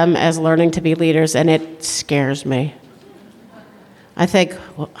of them as learning to be leaders, and it scares me. I think,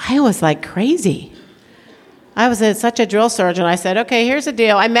 well, I was like crazy. I was such a drill sergeant. I said, okay, here's the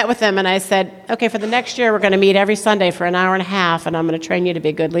deal. I met with them, and I said, okay, for the next year, we're going to meet every Sunday for an hour and a half, and I'm going to train you to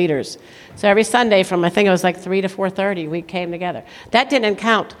be good leaders. So every Sunday from, I think it was 3 to 4:30, we came together. That didn't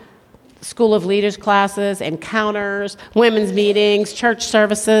count School of Leaders classes, encounters, women's meetings, church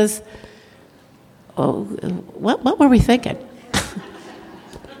services. Oh, what were we thinking?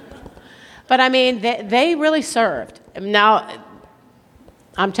 But they really served. Now,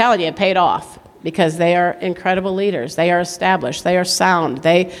 I'm telling you, it paid off because they are incredible leaders. They are established. They are sound.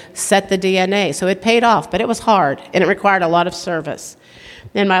 They set the DNA. So it paid off, but it was hard, and it required a lot of service.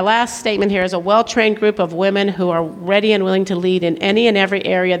 And my last statement here is a well-trained group of women who are ready and willing to lead in any and every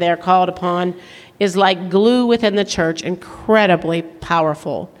area they are called upon is like glue within the church, incredibly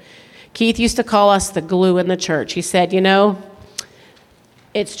powerful. Keith used to call us the glue in the church. He said,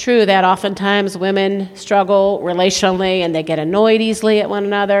 It's true that oftentimes women struggle relationally and they get annoyed easily at one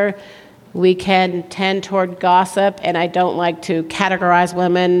another. We can tend toward gossip, and I don't like to categorize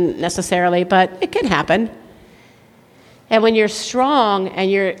women necessarily, but it can happen. And when you're strong and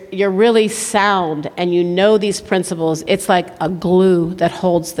you're really sound and you know these principles, it's like a glue that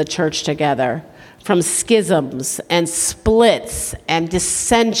holds the church together from schisms and splits and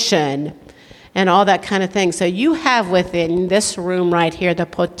dissension and all that kind of thing. So you have within this room right here the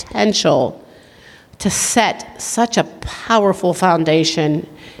potential to set such a powerful foundation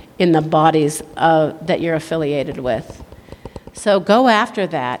in the bodies that you're affiliated with. So go after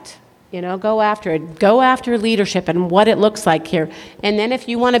that. Go after it. Go after leadership and what it looks like here. And then if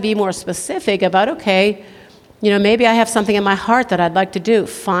you want to be more specific about, okay, maybe I have something in my heart that I'd like to do,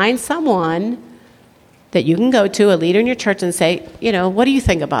 find someone that you can go to, a leader in your church, and say, what do you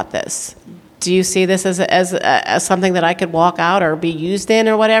think about this? Do you see this as something that I could walk out or be used in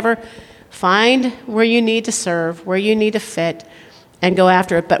or whatever? Find where you need to serve, where you need to fit, and go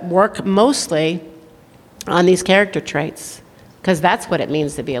after it. But work mostly on these character traits, because that's what it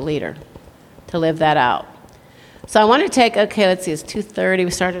means to be a leader, to live that out. So I want to take, let's see, it's 2:30.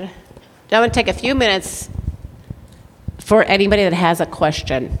 We started. I want to take a few minutes for anybody that has a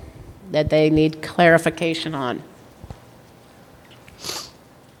question that they need clarification on.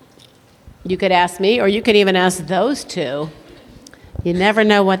 You could ask me, or you could even ask those two. You never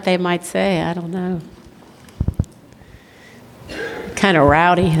know what they might say. I don't know. Kind of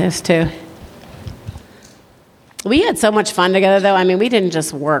rowdy, those two. We had so much fun together, though. I mean, we didn't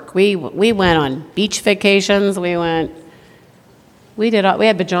just work. We went on beach vacations. We had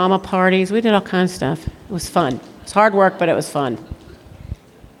pajama parties. We did all kinds of stuff. It was fun. It was hard work, but it was fun.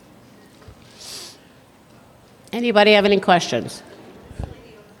 Anybody have any questions?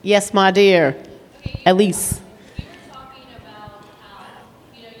 Yes, my dear. Okay, Elise. you were talking about how,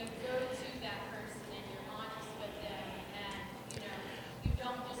 you go to that person and you're honest with them and, you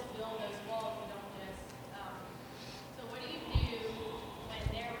don't just build those walls, you don't just, so what do you do when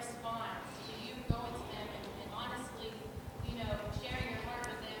their response, do you go into them and honestly, sharing your heart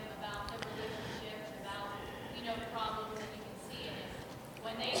with them about the relationship, about, the problems that you can see in it,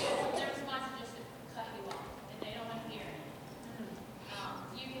 when their response is just to cut you off and they don't want to hear it?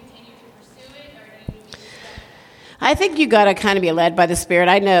 Do you continue to pursue it, or do you respect that? I think you got to kind of be led by the Spirit.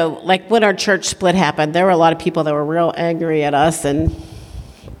 I know, like when our church split happened, there were a lot of people that were real angry at us and,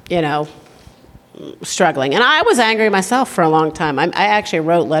 struggling. And I was angry myself for a long time. I actually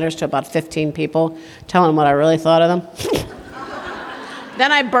wrote letters to about 15 people telling them what I really thought of them.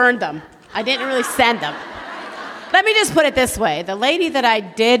 Then I burned them. I didn't really send them. Let me just put it this way. The lady that I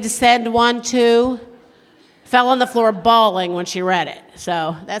did send one to fell on the floor bawling when she read it.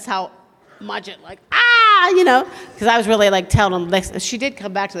 So that's how much it because I was really telling them. She did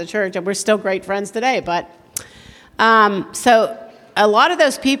come back to the church, and we're still great friends today. But so a lot of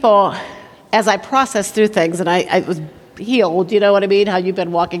those people, as I processed through things, and I was healed, you know what I mean? How you've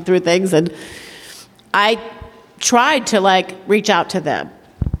been walking through things, and I tried to reach out to them.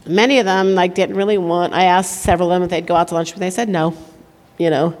 Many of them didn't really want. I asked several of them if they'd go out to lunch, but they said no.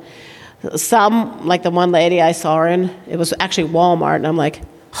 Some, like the one lady I saw her in, it was actually Walmart, and I'm like,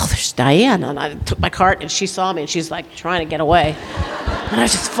 oh, there's Diane. And I took my cart, and she saw me, and she's trying to get away. And I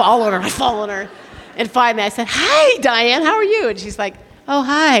was just following her. And finally I said, hi, Diane, how are you? And she's like, oh,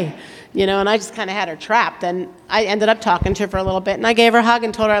 hi. And I just kind of had her trapped. And I ended up talking to her for a little bit, and I gave her a hug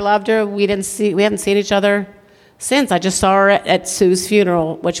and told her I loved her. We haven't seen each other since. I just saw her at Sue's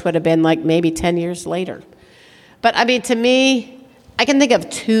funeral, which would have been maybe 10 years later. But I mean, to me, I can think of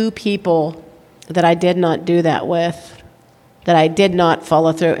two people that I did not do that with, that I did not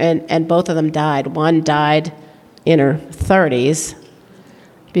follow through, and both of them died. One died in her 30s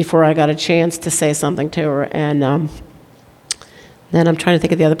before I got a chance to say something to her, and then I'm trying to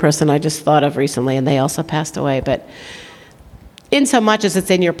think of the other person I just thought of recently, and they also passed away. But in so much as it's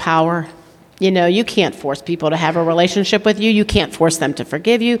in your power, you can't force people to have a relationship with you. You can't force them to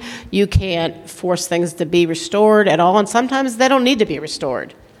forgive you. You can't force things to be restored at all, and sometimes they don't need to be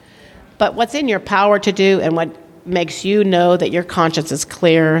restored. But what's in your power to do, and what makes you know that your conscience is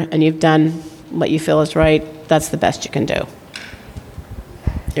clear and you've done what you feel is right, that's the best you can do.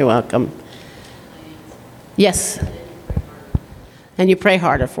 You're welcome. Yes. And you pray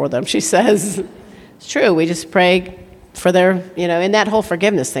harder for them, she says. It's true. We just pray for their, in that whole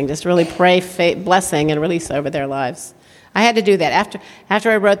forgiveness thing, just really pray blessing and release over their lives. I had to do that. After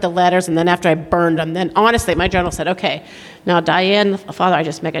I wrote the letters, and then after I burned them, then honestly, my journal said, okay, now Diane, Father, I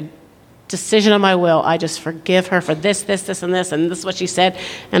just make a decision of my will, I just forgive her for this, this, this, and this is what she said,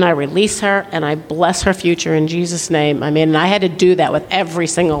 and I release her, and I bless her future in Jesus' name. I mean, and I had to do that with every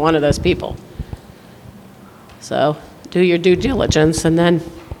single one of those people. So do your due diligence, and then,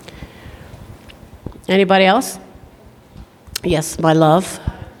 anybody else? Yes, my love.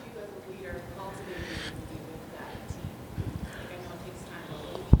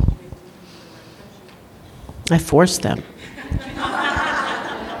 I forced them.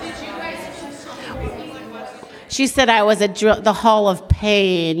 She said I was the hall of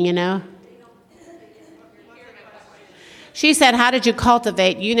pain, you know. She said, how did you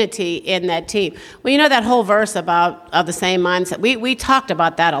cultivate unity in that team? Well, you know that whole verse about of the same mindset. We talked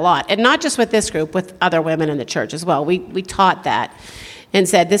about that a lot. And not just with this group, with other women in the church as well. We taught that and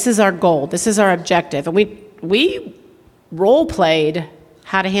said, this is our goal. This is our objective. And we role-played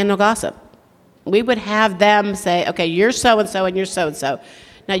how to handle gossip. We would have them say, okay, you're so-and-so and you're so-and-so.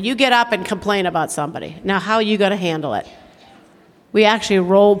 Now you get up and complain about somebody. Now how are you going to handle it? We actually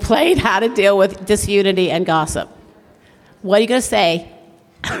role-played how to deal with disunity and gossip. What are you going to say?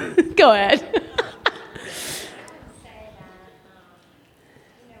 Go ahead.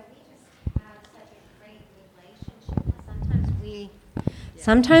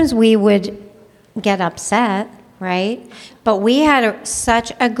 Sometimes we would get upset, right? But we had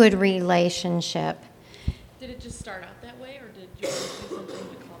such a good relationship. Did it just start out that way, or did you do something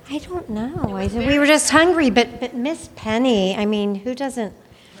to call? I don't know. We were just hungry, but Miss Penny, I mean, who doesn't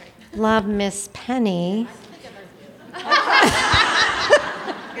love Miss Penny?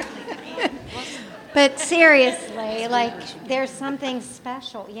 But seriously, like, there's something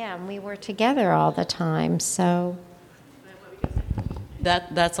special. Yeah, and we were together all the time, so.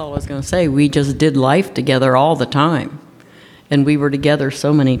 That's all I was going to say. We just did life together all the time. And we were together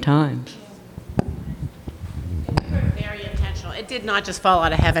so many times. We were very intentional. It did not just fall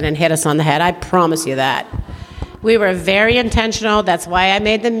out of heaven and hit us on the head. I promise you that. We were very intentional. That's why I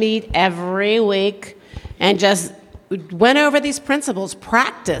made them meet every week and just went over these principles,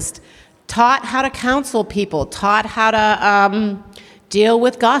 practiced, taught how to counsel people, taught how to deal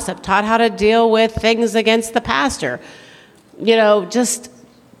with gossip, taught how to deal with things against the pastor. You know, just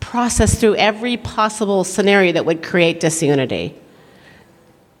process through every possible scenario that would create disunity.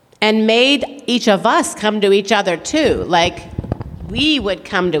 And made each of us come to each other too. Like, we would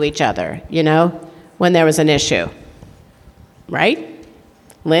come to each other, you know, when there was an issue. Right?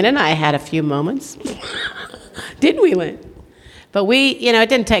 Lynn and I had a few moments. Didn't we, Lynn? But it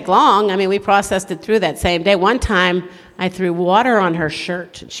didn't take long. I mean, we processed it through that same day. One time, I threw water on her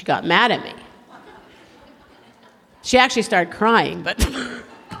shirt, and she got mad at me. She actually started crying, but it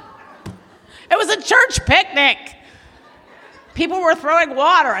was a church picnic. People were throwing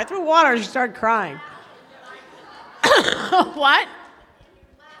water. I threw water, and she started crying. What?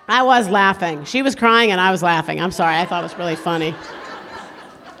 I was laughing. She was crying, and I was laughing. I'm sorry. I thought it was really funny.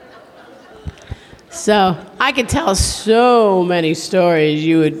 So I could tell so many stories.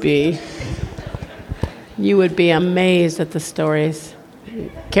 You would be amazed at the stories.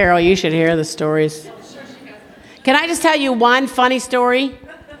 Carol, you should hear the stories. Can I just tell you one funny story?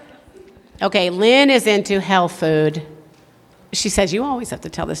 Okay, Lynn is into health food. She says, you always have to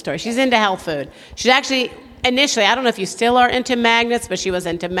tell this story. She's into health food. She's actually, initially, I don't know if you still are into magnets, but she was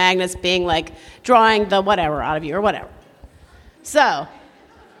into magnets being like drawing the whatever out of you or whatever. So,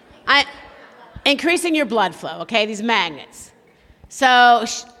 increasing your blood flow, okay, these magnets. So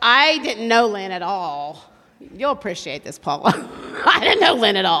I didn't know Lynn at all. You'll appreciate this, Paula. I didn't know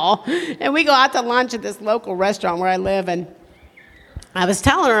Lynn at all. And we go out to lunch at this local restaurant where I live, and I was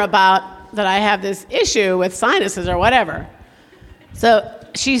telling her about that I have this issue with sinuses or whatever. So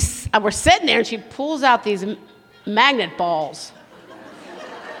we're sitting there, and she pulls out these magnet balls.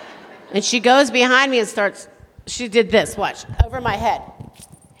 And she goes behind me and she did this, watch, over my head.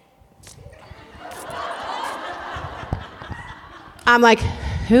 I'm like,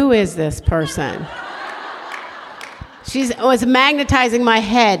 who is this person? She was magnetizing my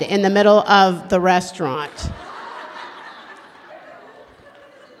head in the middle of the restaurant.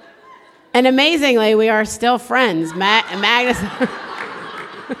 And amazingly, we are still friends.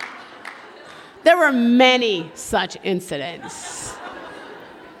 There were many such incidents.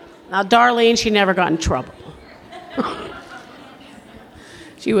 Now, Darlene, she never got in trouble.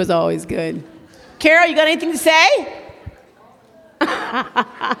 She was always good. Carol, you got anything to say?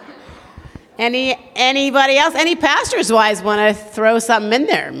 Anybody else? Any pastors' wives want to throw something in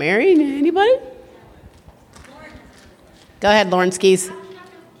there? Mary, anybody? Go ahead, Lauren Skis.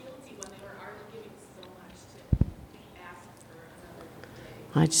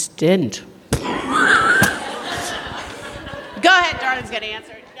 I just didn't. Go ahead, darling. going to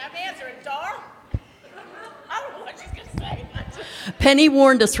answer it. I'm answering, Dar. I don't know what she's going to say. Penny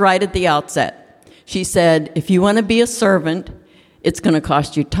warned us right at the outset. She said, if you want to be a servant, it's going to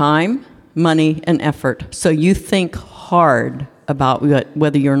cost you time, money, and effort. So you think hard about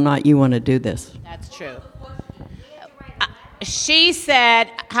whether or not you want to do this. That's true. She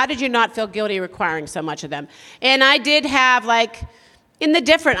said, how did you not feel guilty requiring so much of them? And I did have, I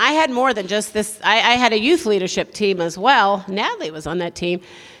had more than just this. I had a youth leadership team as well. Natalie was on that team.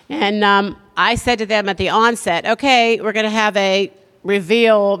 And I said to them at the onset, okay, we're going to have a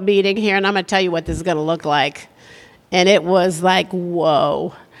reveal meeting here, and I'm going to tell you what this is going to look like. And it was like,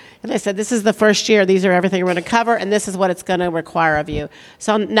 whoa. And I said, this is the first year. These are everything we're going to cover, and this is what it's going to require of you.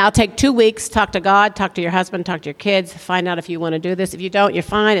 So now take 2 weeks, talk to God, talk to your husband, talk to your kids, find out if you want to do this. If you don't, you're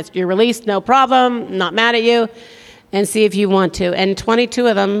fine. You're released, no problem, not mad at you, and see if you want to. And 22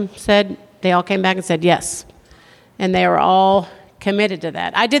 of them said, they all came back and said yes. And they were all committed to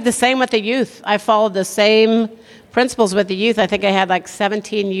that. I did the same with the youth. I followed the same principles with the youth. I think I had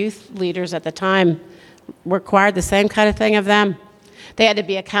 17 youth leaders at the time, required the same kind of thing of them. They had to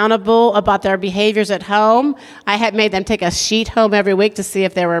be accountable about their behaviors at home. I had made them take a sheet home every week to see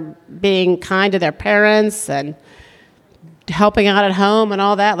if they were being kind to their parents and helping out at home and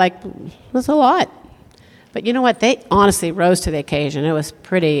all that. It was a lot. But you know what? They honestly rose to the occasion. It was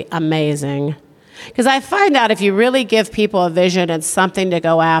pretty amazing. Because I find out if you really give people a vision and something to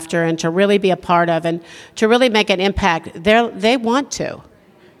go after and to really be a part of and to really make an impact, they want to.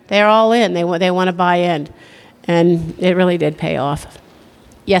 They're all in. They want to buy in. And it really did pay off.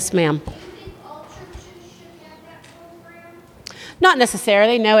 Yes, ma'am. Do you think all churches should have that program? Not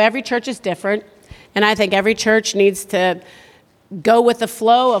necessarily. No, every church is different. And I think every church needs to go with the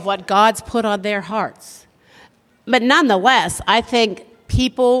flow of what God's put on their hearts. But nonetheless, I think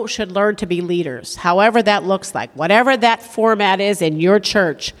people should learn to be leaders, however that looks like. Whatever that format is in your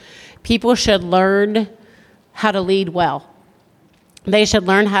church, people should learn how to lead well. They should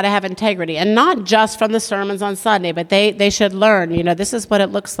learn how to have integrity, and not just from the sermons on Sunday, but they should learn, this is what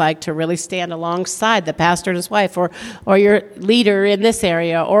it looks like to really stand alongside the pastor and his wife or your leader in this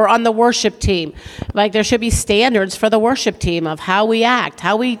area or on the worship team. There should be standards for the worship team of how we act,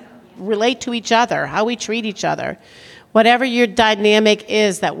 how we relate to each other, how we treat each other. Whatever your dynamic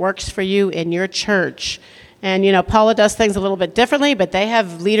is that works for you in your church. And, Paula does things a little bit differently, but they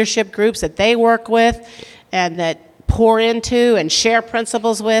have leadership groups that they work with and that pour into and share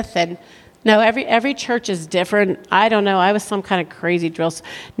principles with. And no, every church is different. I don't know. I was some kind of crazy drills.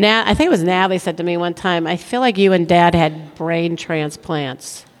 Now, I think it was Natalie said to me one time, I feel like you and Dad had brain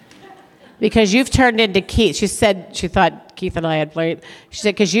transplants because you've turned into Keith. She said she thought Keith and I had brain. She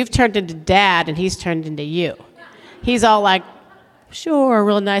said, because you've turned into Dad and he's turned into you. He's all like, sure,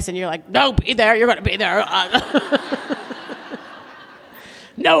 real nice. And you're like, no, be there. You're going to be there.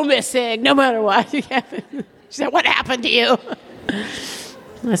 No missing, no matter what. She said, what happened to you?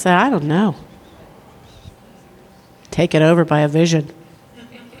 I said, I don't know. Taken over by a vision.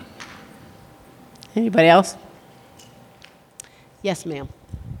 Anybody else? Yes, ma'am.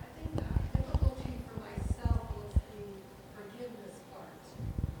 I think the difficulty for myself was the forgiveness part.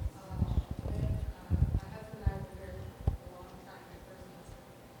 My husband and I were married for a long time, my first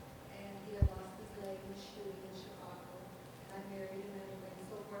husband, and he had lost his leg in shooting in Chicago, and I married him and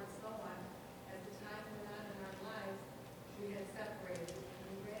so forth and so on. As the time went on in our lives, we had separated, and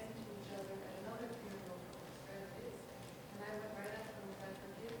we ran into each other at another funeral for his friend of his, and I went right up to him and said, I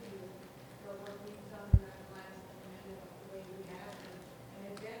forgive you for what we've done in our lives and ended up the way we have. And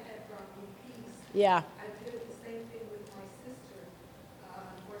if that had brought me peace, Yeah. I did the same thing with my sister.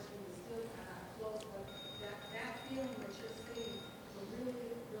 Unfortunately, we still are not close, but that feeling that you're saying will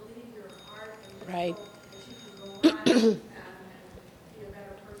really relieve your heart and your Right. soul that you can go on and be a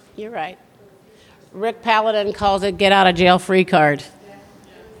better person. You're right. Rick Paladin calls it get out of jail free card. It's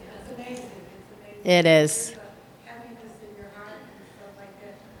amazing. It is. Happiness in your heart and stuff like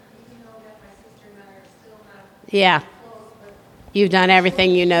that. Even though that my sister and I are still not Yeah. close, but You've done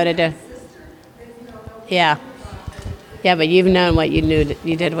everything you know to do. sister, then Yeah. Yeah, but you've known what you knew.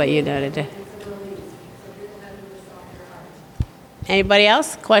 You did what you know to do. Anybody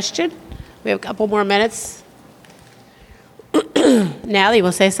else? Question? We have a couple more minutes. Natalie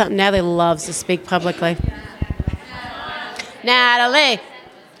will say something. Natalie loves to speak publicly. Natalie.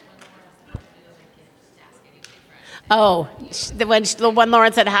 Oh, when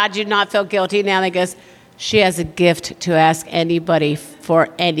Lauren said, how'd you not feel guilty? Natalie goes, she has a gift to ask anybody for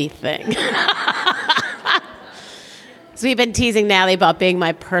anything. So we've been teasing Natalie about being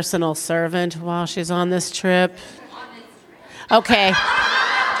my personal servant while she's on this trip. Okay.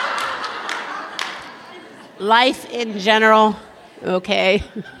 Life in general, Okay.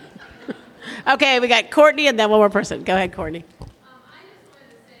 Okay, we got Courtney and then one more person. Go ahead, Courtney. I just wanted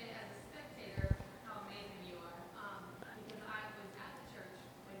to say, as a spectator, how amazing you are. Because I was at the church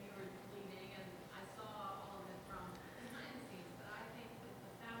when you were leading, and I saw all of it from behind the scenes. But I think that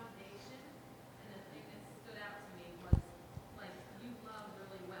the foundation and the thing that stood out to me was like you love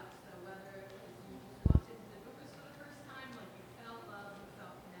really well. So whether it was you just walked into the doors for the first time, like you felt love, you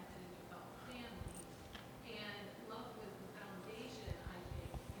felt connected, and you felt family. And love was the foundation, I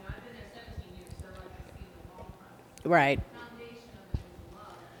think. You know, I've been there 17 years, so like I've seen the long process. Right, Foundation of it was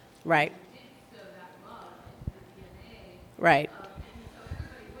love. right, Did so that love into the DNA right. and so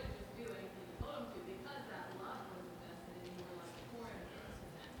everybody wouldn't just do anything you told them to because that love was invested and you were like pouring into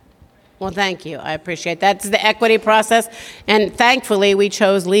them. Well, thank you. I appreciate that. That's the equity process. And thankfully, we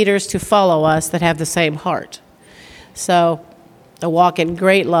chose leaders to follow us that have the same heart. So, to walk in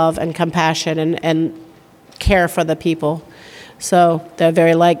great love and compassion and care for the people. So, they're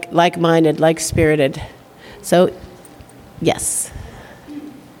very like-minded, like-spirited. So, yes.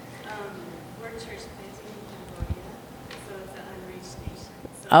 We're church planting in Cambodia, so it's an unreached nation.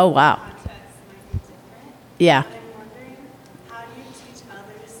 So Oh, wow. context might be different. Yeah. But I'm wondering, how do you teach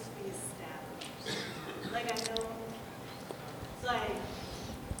others to be established? Like I know, it's like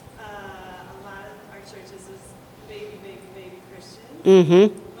a lot of our churches is baby Christians,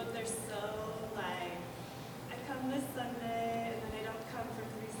 Mm-hmm. but they're so like, I come this Sunday, and then I don't come for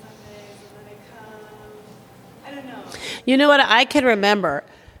 3 Sundays, and then I come, I don't know. You know what? I can remember.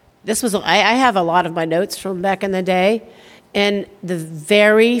 I have a lot of my notes from back in the day, and the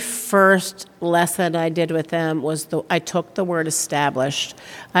very first lesson I did with them was I took the word established.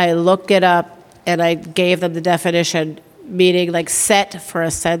 I looked it up, and I gave them the definition, meaning like set for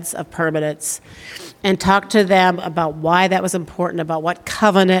a sense of permanence, and talked to them about why that was important, about what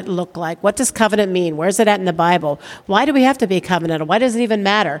covenant looked like. What does covenant mean? Where's it at in the Bible? Why do we have to be covenantal? Why does it even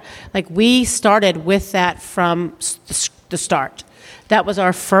matter? Like, we started with that from the start. That was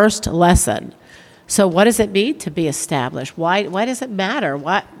our first lesson. So what does it mean to be established? Why does it matter?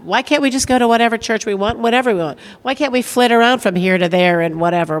 Why can't we just go to whatever church we want, whatever we want? Why can't we flit around from here to there and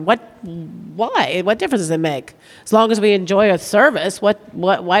whatever? Why? What difference does it make? As long as we enjoy a service,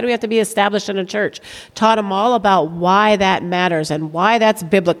 why do we have to be established in a church? Taught them all about why that matters and why that's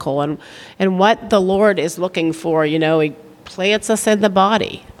biblical and what the Lord is looking for. You know, He plants us in the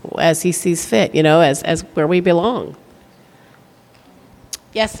body as He sees fit, you know, as where we belong.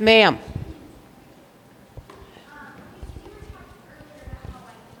 Yes, ma'am.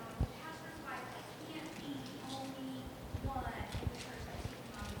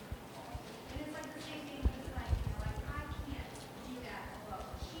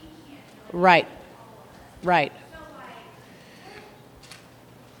 Right. Right.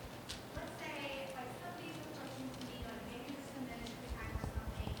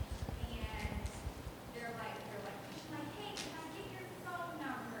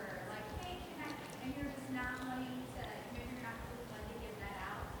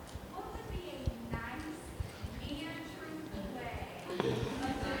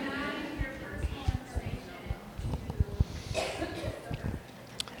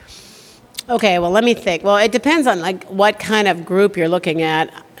 Okay, well, let me think. Well, it depends on like what kind of group you're looking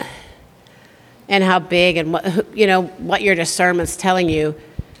at and how big and what your discernment's telling you.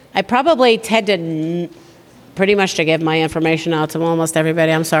 I probably tend to pretty much to give my information out to almost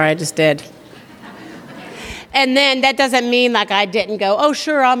everybody. I'm sorry, I just did. And then that doesn't mean like I didn't go, oh,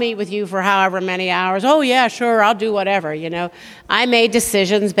 sure, I'll meet with you for however many hours. Oh, yeah, sure, I'll do whatever, you know. I made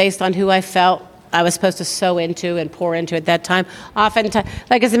decisions based on who I felt I was supposed to sow into and pour into at that time. Oftentimes,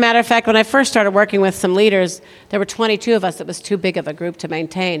 like as a matter of fact, when I first started working with some leaders, there were 22 of us. It was too big of a group to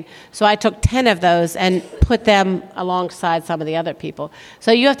maintain. So I took 10 of those and put them alongside some of the other people.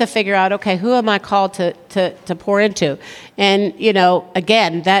 So you have to figure out, okay, who am I called to pour into? And, you know,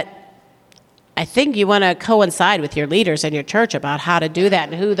 again, that I think you want to coincide with your leaders in your church about how to do that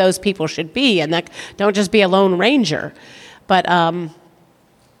and who those people should be. And that, don't just be a lone ranger. But,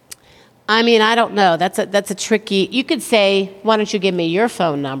 I mean, I don't know. That's a tricky. You could say, why don't you give me your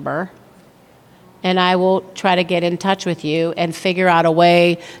phone number, and I will try to get in touch with you and figure out a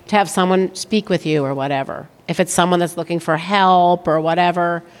way to have someone speak with you or whatever. If it's someone that's looking for help or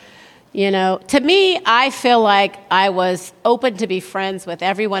whatever, you know. To me, I feel like I was open to be friends with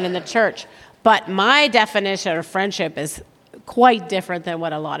everyone in the church, but my definition of friendship is quite different than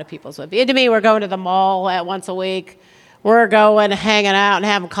what a lot of people's would be. And to me, we're going to the mall once a week. We're going, hanging out and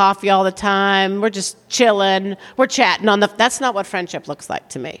having coffee all the time. We're just chilling. We're chatting that's not what friendship looks like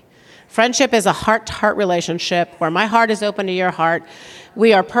to me. Friendship is a heart-to-heart relationship where my heart is open to your heart.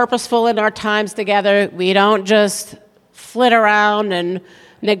 We are purposeful in our times together. We don't just flit around and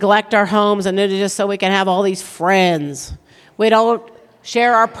neglect our homes and do it just so we can have all these friends. We don't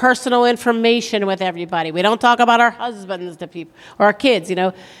share our personal information with everybody. We don't talk about our husbands to people or our kids, you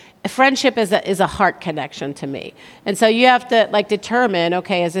know. Friendship is a heart connection to me. And so you have to like determine,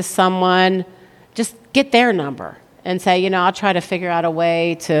 okay, is this someone, just get their number and say, you know, I'll try to figure out a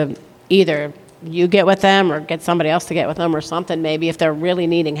way to either you get with them or get somebody else to get with them or something, maybe if they're really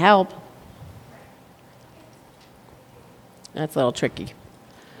needing help. That's a little tricky.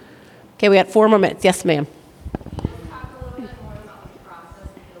 Okay, we got 4 more minutes. Yes, ma'am. Can you talk a little bit more about the process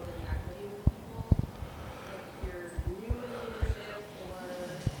of building equity with people? If you're new in leadership or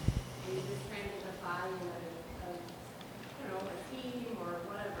you're just trying to defy a team or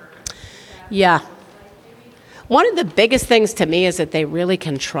whatever. Yeah. One of the biggest things to me is that they really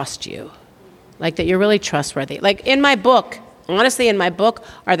can trust you. Like that you're really trustworthy. Like in my book, honestly, in my book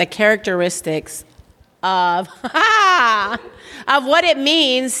are the characteristics of what it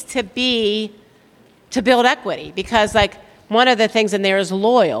means to build equity. Because like one of the things in there is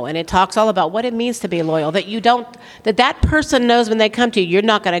loyal, and it talks all about what it means to be loyal. That person knows when they come to you, you're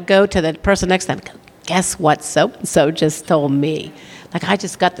not going to go to the person next to them. Guess what? So just told me. Like I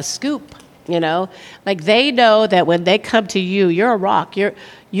just got the scoop. You know, like they know that when they come to you, you're a rock.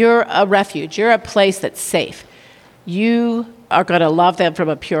 You're a refuge. You're a place that's safe. You are going to love them from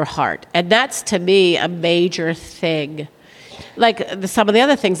a pure heart. And that's, to me, a major thing. Like some of the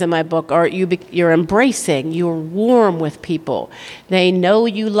other things in my book are you're embracing, you're warm with people. They know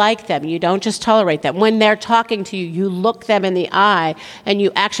you like them. You don't just tolerate them. When they're talking to you, you look them in the eye, and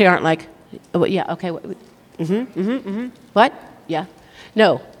you actually aren't like, oh, yeah, okay, what? Yeah.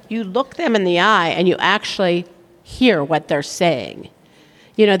 No, you look them in the eye, and you actually hear what they're saying.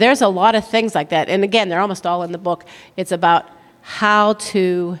 You know, there's a lot of things like that. And again, they're almost all in the book. It's about how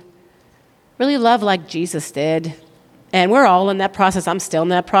to really love like Jesus did. And we're all in that process. I'm still in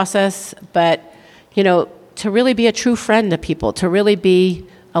that process. But, you know, to really be a true friend to people, to really be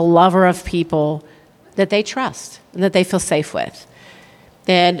a lover of people that they trust and that they feel safe with.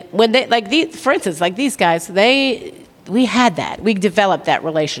 And when they, like these, for instance, like these guys, we had that. We developed that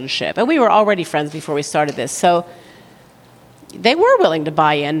relationship. And we were already friends before we started this. So they were willing to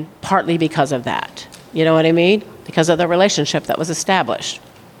buy in partly because of that. You know what I mean? Because of the relationship that was established.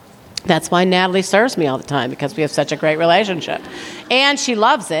 That's why Natalie serves me all the time, because we have such a great relationship. And she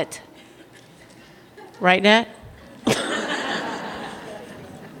loves it. Right, Nat?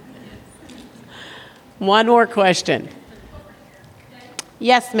 One more question.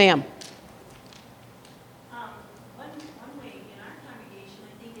 Yes, ma'am. One way in our congregation,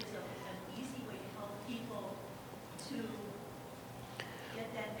 I think it's an easy way to help people to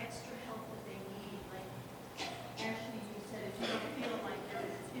get that extra help that they need. Like Ashley, you said, if you don't feel like you're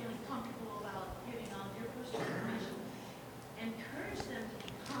feeling comfortable about giving out your personal information, encourage them to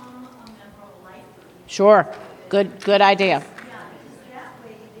become a member of a life group. Sure. Good idea. Yeah, because that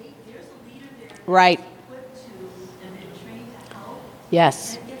way there's a leader there Right. equipped to and trained to help.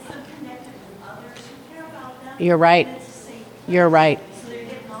 Yes. And it gets them connected with others who care about them. You're right. And it's a safe place. You're right. So they're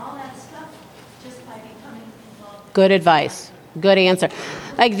getting all that stuff just by becoming involved. Good advice. Good answer.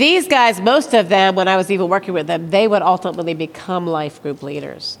 Like these guys, most of them, when I was even working with them, they would ultimately become life group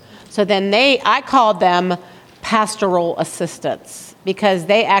leaders. So then I called them pastoral assistants, because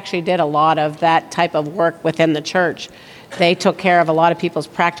they actually did a lot of that type of work within the church. They took care of a lot of people's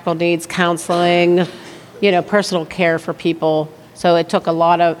practical needs, counseling, personal care for people. So it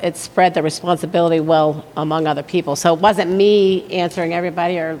spread the responsibility well among other people. So it wasn't me answering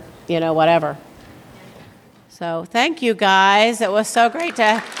everybody or, whatever. So thank you, guys. It was so great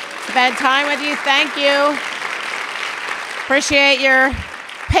to spend time with you. Thank you. Appreciate your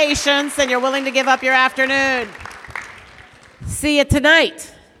patience and you're willing to give up your afternoon. See you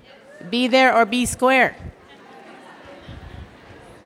tonight. Be there or be square.